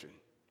frustration.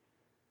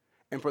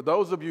 And for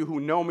those of you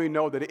who know me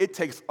know that it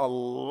takes a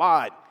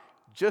lot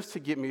just to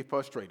get me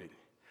frustrated,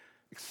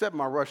 except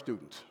my rush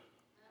students.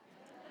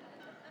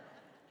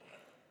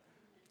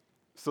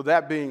 So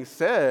that being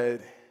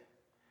said,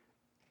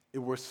 it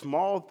were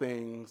small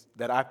things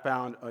that I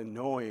found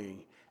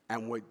annoying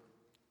and would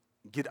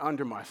get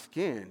under my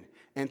skin,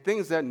 and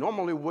things that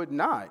normally would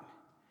not.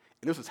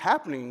 And this was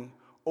happening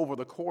over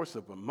the course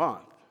of a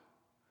month.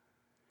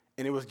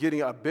 And it was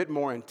getting a bit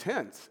more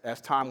intense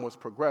as time was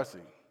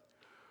progressing.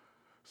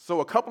 So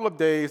a couple of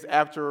days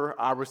after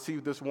I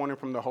received this warning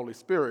from the Holy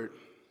Spirit,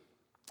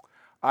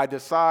 I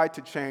decided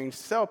to change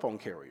cell phone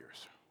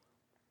carriers.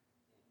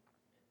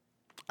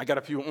 I got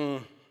a few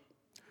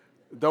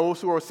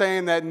Those who are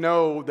saying that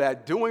know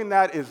that doing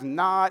that is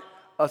not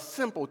a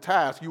simple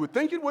task. You would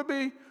think it would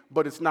be,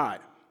 but it's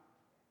not.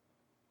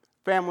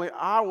 Family,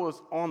 I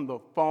was on the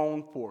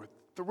phone for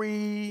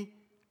 3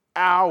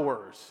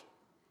 hours.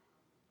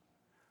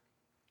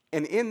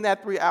 And in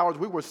that 3 hours,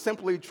 we were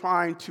simply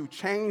trying to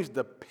change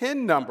the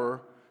PIN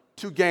number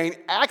to gain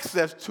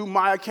access to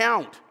my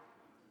account.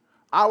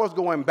 I was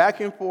going back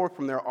and forth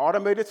from their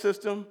automated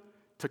system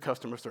to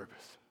customer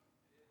service.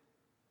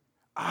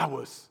 I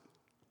was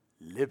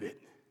livid.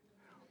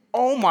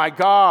 Oh my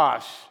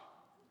gosh.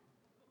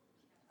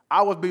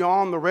 I was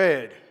beyond the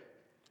red.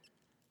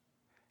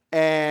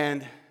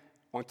 And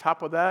on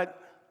top of that,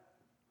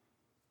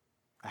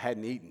 I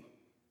hadn't eaten.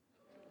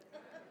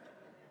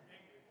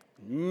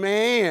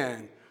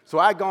 Man, so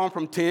I'd gone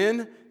from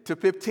 10 to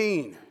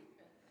 15.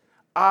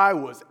 I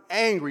was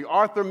angry.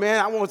 Arthur,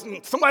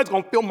 man, somebody's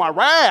going to feel my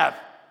wrath.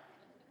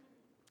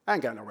 I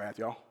ain't got no wrath,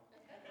 y'all.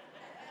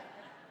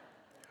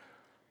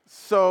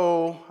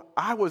 So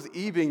I was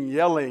even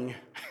yelling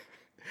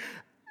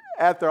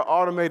at their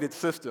automated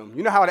system.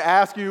 You know how it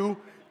asks you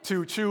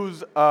to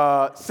choose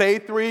say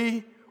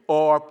 3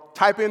 or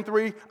type in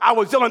 3? I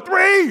was yelling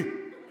 3!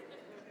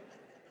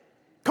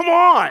 Come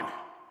on!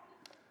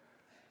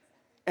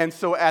 And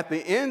so at the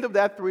end of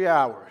that 3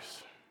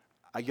 hours,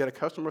 I get a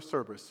customer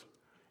service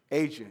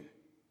agent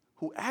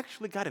who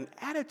actually got an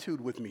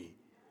attitude with me.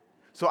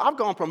 So I've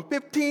gone from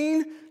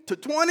 15 to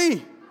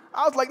 20.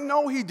 I was like,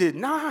 no, he did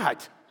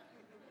not.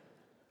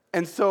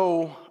 And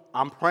so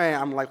I'm praying.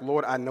 I'm like,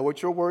 Lord, I know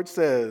what your word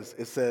says.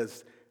 It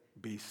says,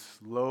 be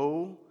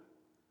slow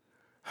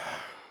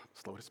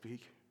to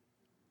speak,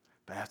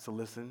 fast to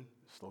listen,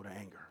 slow to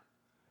anger.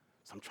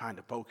 So I'm trying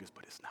to focus,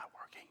 but it's not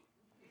working.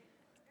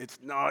 It's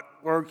not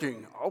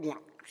working.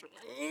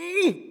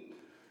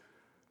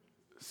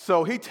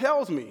 So he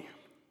tells me,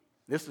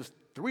 this is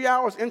 3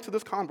 hours into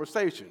this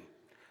conversation,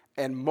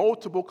 and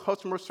multiple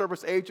customer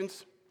service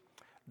agents,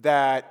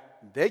 that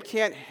they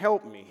can't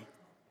help me,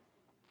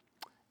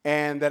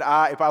 and that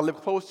if I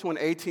live close to an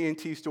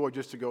AT&T store,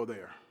 just to go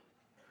there.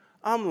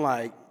 I'm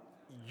like,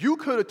 you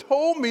could have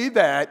told me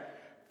that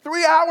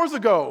 3 hours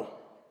ago.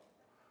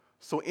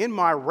 So in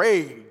my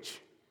rage,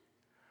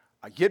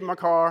 I get in my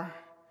car.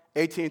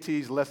 AT&T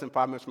is less than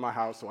 5 minutes from my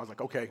house, so I was like,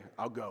 okay,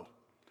 I'll go.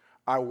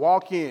 I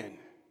walk in.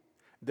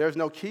 There's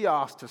no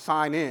kiosk to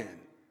sign in.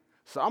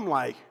 So I'm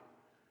like,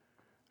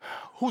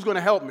 who's going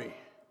to help me?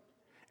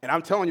 And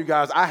I'm telling you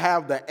guys, I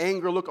have the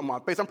anger look on my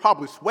face. I'm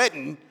probably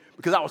sweating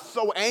because I was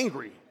so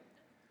angry.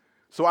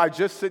 So I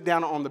just sit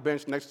down on the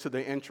bench next to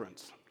the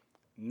entrance.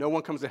 No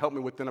one comes to help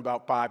me within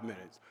about 5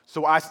 minutes.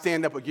 So I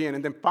stand up again,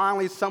 and then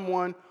finally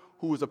someone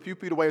who was a few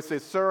feet away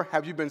says, sir,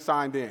 have you been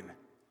signed in?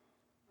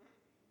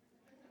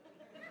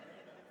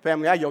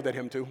 Family, I yelled at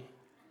him too.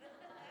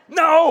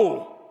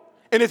 No!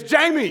 And it's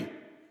Jamie.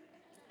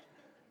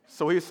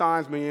 So he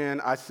signs me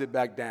in, I sit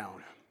back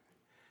down.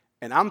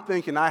 And I'm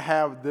thinking I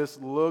have this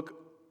look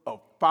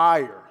of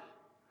fire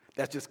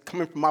that's just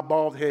coming from my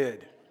bald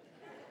head.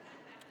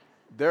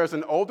 There's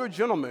an older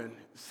gentleman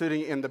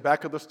sitting in the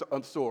back of the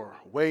store,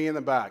 way in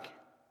the back.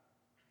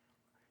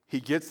 He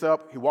gets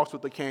up, he walks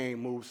with the cane,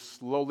 moves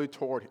slowly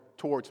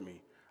towards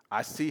me.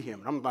 I see him,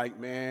 and I'm like,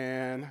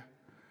 man,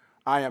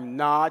 I am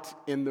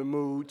not in the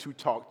mood to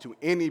talk to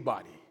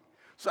anybody.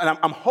 So, and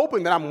I'm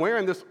hoping that I'm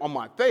wearing this on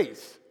my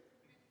face.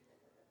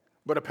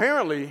 But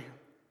apparently,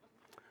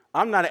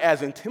 I'm not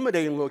as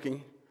intimidating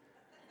looking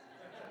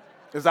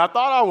as I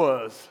thought I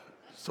was.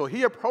 So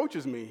he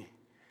approaches me,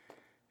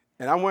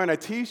 and I'm wearing a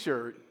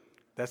T-shirt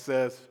that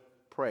says,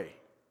 pray.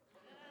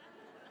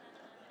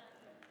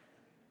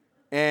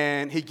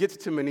 And he gets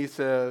to me and he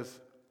says,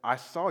 I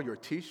saw your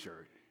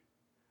T-shirt.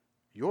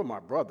 You're my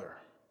brother.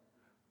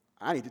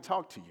 I need to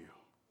talk to you.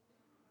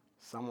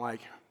 So I'm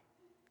like,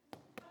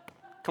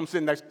 come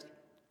sit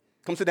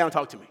down and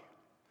talk to me.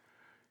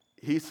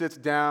 He sits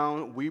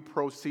down. We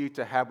proceed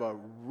to have a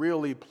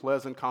really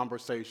pleasant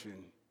conversation.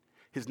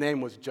 His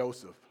name was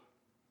Joseph.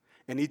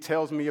 And he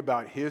tells me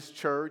about his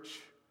church,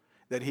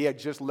 that he had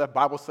just left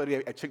Bible study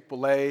at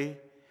Chick-fil-A,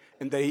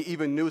 and that he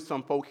even knew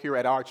some folk here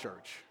at our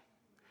church.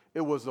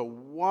 It was a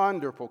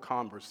wonderful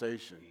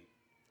conversation.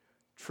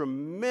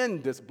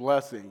 Tremendous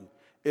blessing.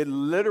 It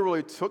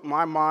literally took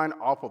my mind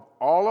off of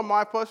all of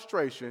my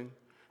frustration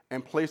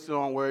and placed it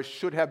on where it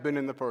should have been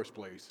in the first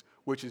place,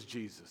 which is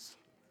Jesus.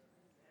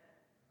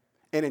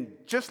 And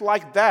just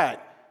like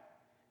that,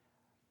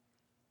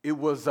 it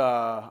was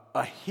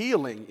a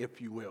healing,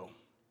 if you will.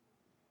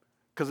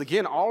 Because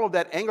again, all of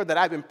that anger that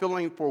I've been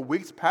feeling for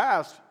weeks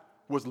past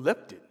was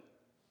lifted.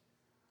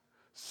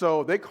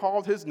 So they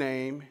called his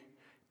name,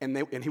 and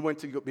he went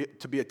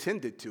to be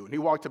attended to. And he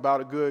walked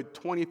about a good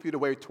 20 feet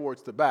away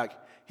towards the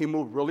back. He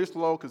moved really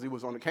slow because he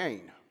was on a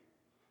cane.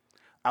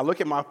 I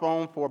look at my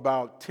phone for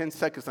about 10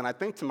 seconds, and I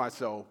think to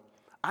myself,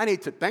 I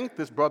need to thank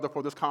this brother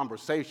for this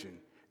conversation.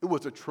 It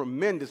was a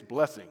tremendous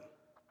blessing.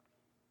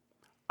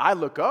 I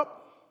look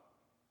up,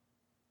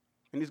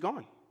 and he's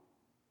gone.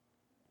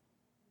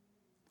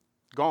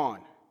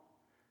 Gone.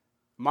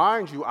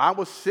 Mind you, I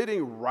was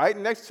sitting right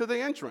next to the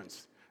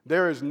entrance.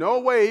 There is no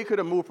way he could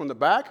have moved from the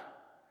back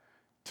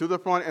to the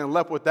front and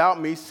left without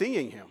me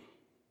seeing him.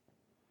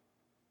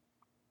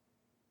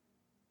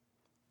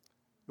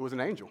 It was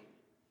an angel.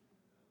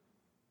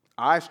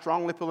 I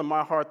strongly feel in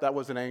my heart that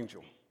was an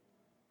angel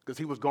because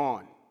he was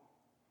gone.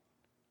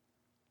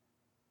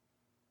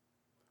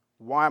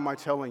 Why am I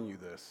telling you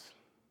this?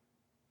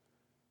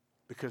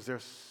 Because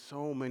there's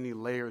so many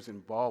layers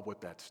involved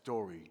with that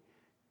story.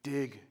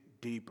 Dig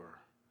deeper.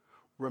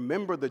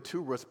 Remember the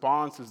two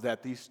responses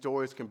that these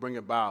stories can bring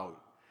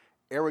about.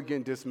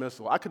 Arrogant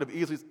dismissal. I could have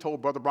easily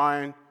told Brother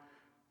Brian,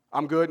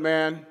 I'm good,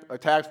 man,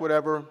 attacks,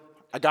 whatever,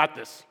 I got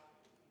this.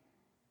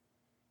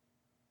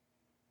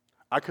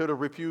 I could have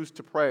refused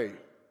to pray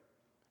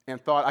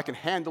and thought I can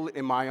handle it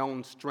in my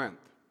own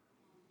strength.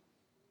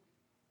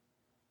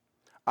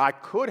 I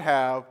could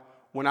have,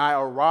 when I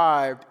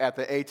arrived at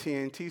the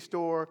AT&T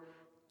store,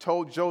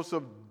 told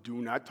Joseph, do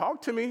not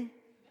talk to me.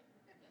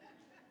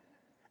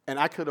 And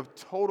I could have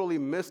totally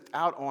missed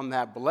out on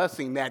that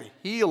blessing, that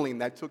healing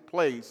that took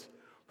place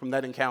from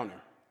that encounter.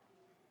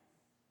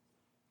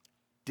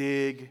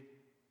 Dig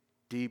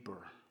deeper.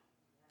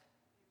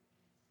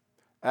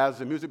 As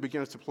the music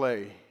begins to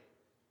play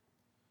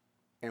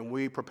and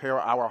we prepare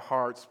our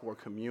hearts for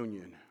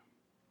communion,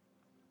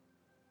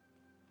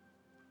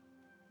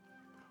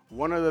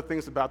 one of the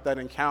things about that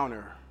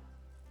encounter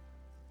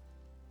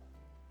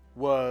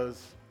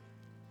was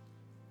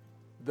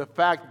the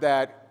fact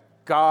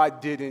that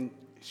God didn't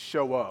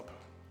show up.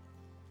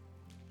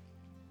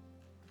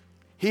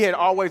 He had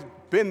always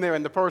been there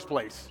in the first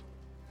place.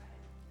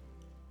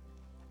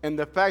 And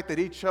the fact that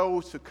he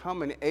chose to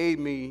come and aid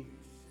me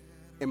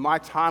in my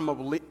time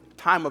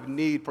of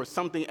need for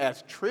something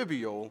as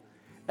trivial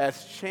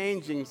as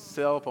changing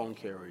cell phone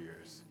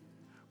carriers.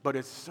 But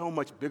it's so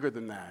much bigger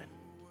than that.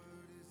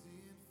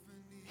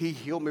 He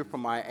healed me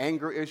from my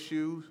anger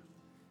issues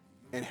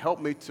and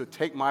helped me to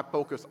take my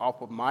focus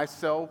off of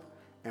myself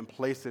and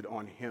place it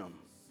on him.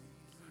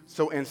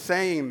 So in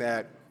saying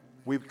that,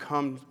 we've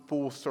come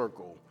full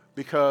circle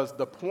because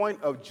the point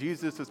of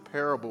Jesus'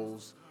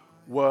 parables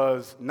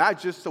was not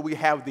just so we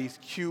have these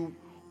cute,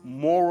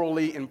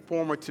 morally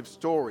informative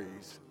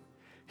stories.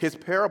 His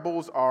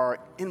parables are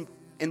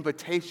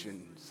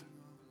invitations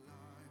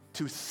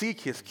to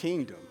seek his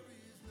kingdom,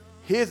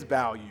 his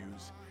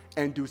values,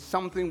 and do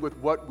something with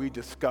what we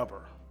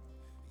discover.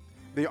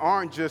 They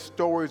aren't just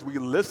stories we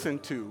listen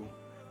to,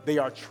 they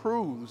are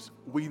truths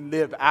we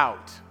live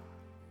out.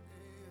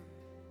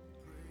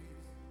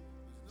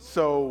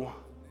 So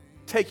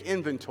take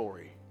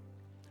inventory.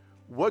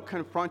 What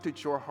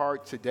confronted your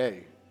heart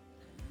today?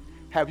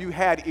 Have you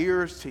had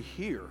ears to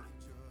hear?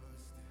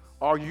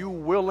 Are you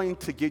willing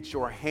to get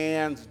your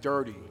hands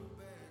dirty?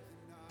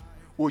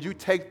 Will you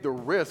take the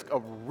risk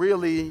of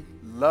really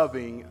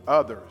loving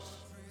others?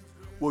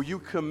 Will you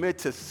commit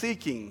to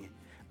seeking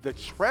the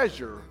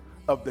treasure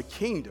of the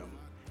kingdom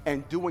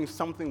and doing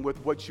something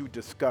with what you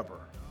discover?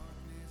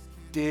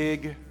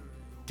 Dig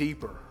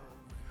deeper.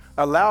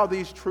 Allow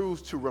these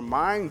truths to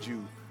remind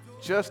you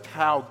just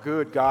how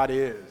good God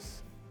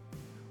is,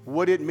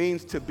 what it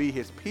means to be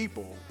his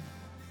people,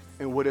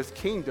 and what his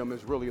kingdom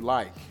is really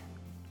like.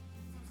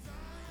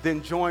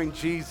 Then join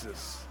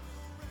Jesus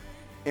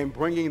in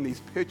bringing these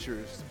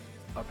pictures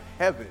of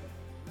heaven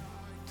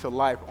to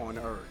life on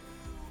earth.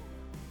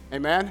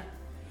 Amen?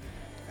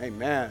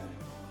 Amen.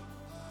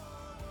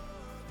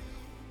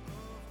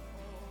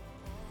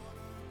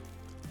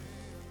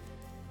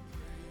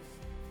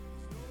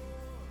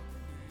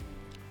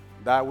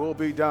 Thy will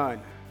be done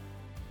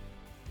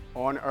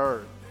on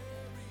earth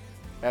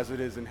as it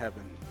is in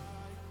heaven.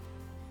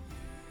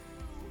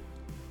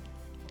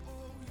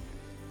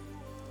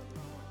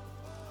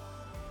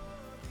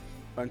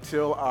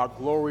 Until our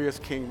glorious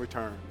King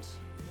returns.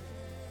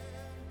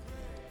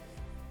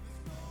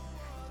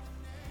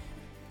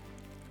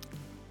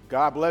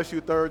 God bless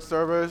you, third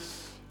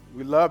service.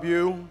 We love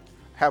you.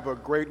 Have a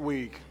great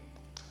week.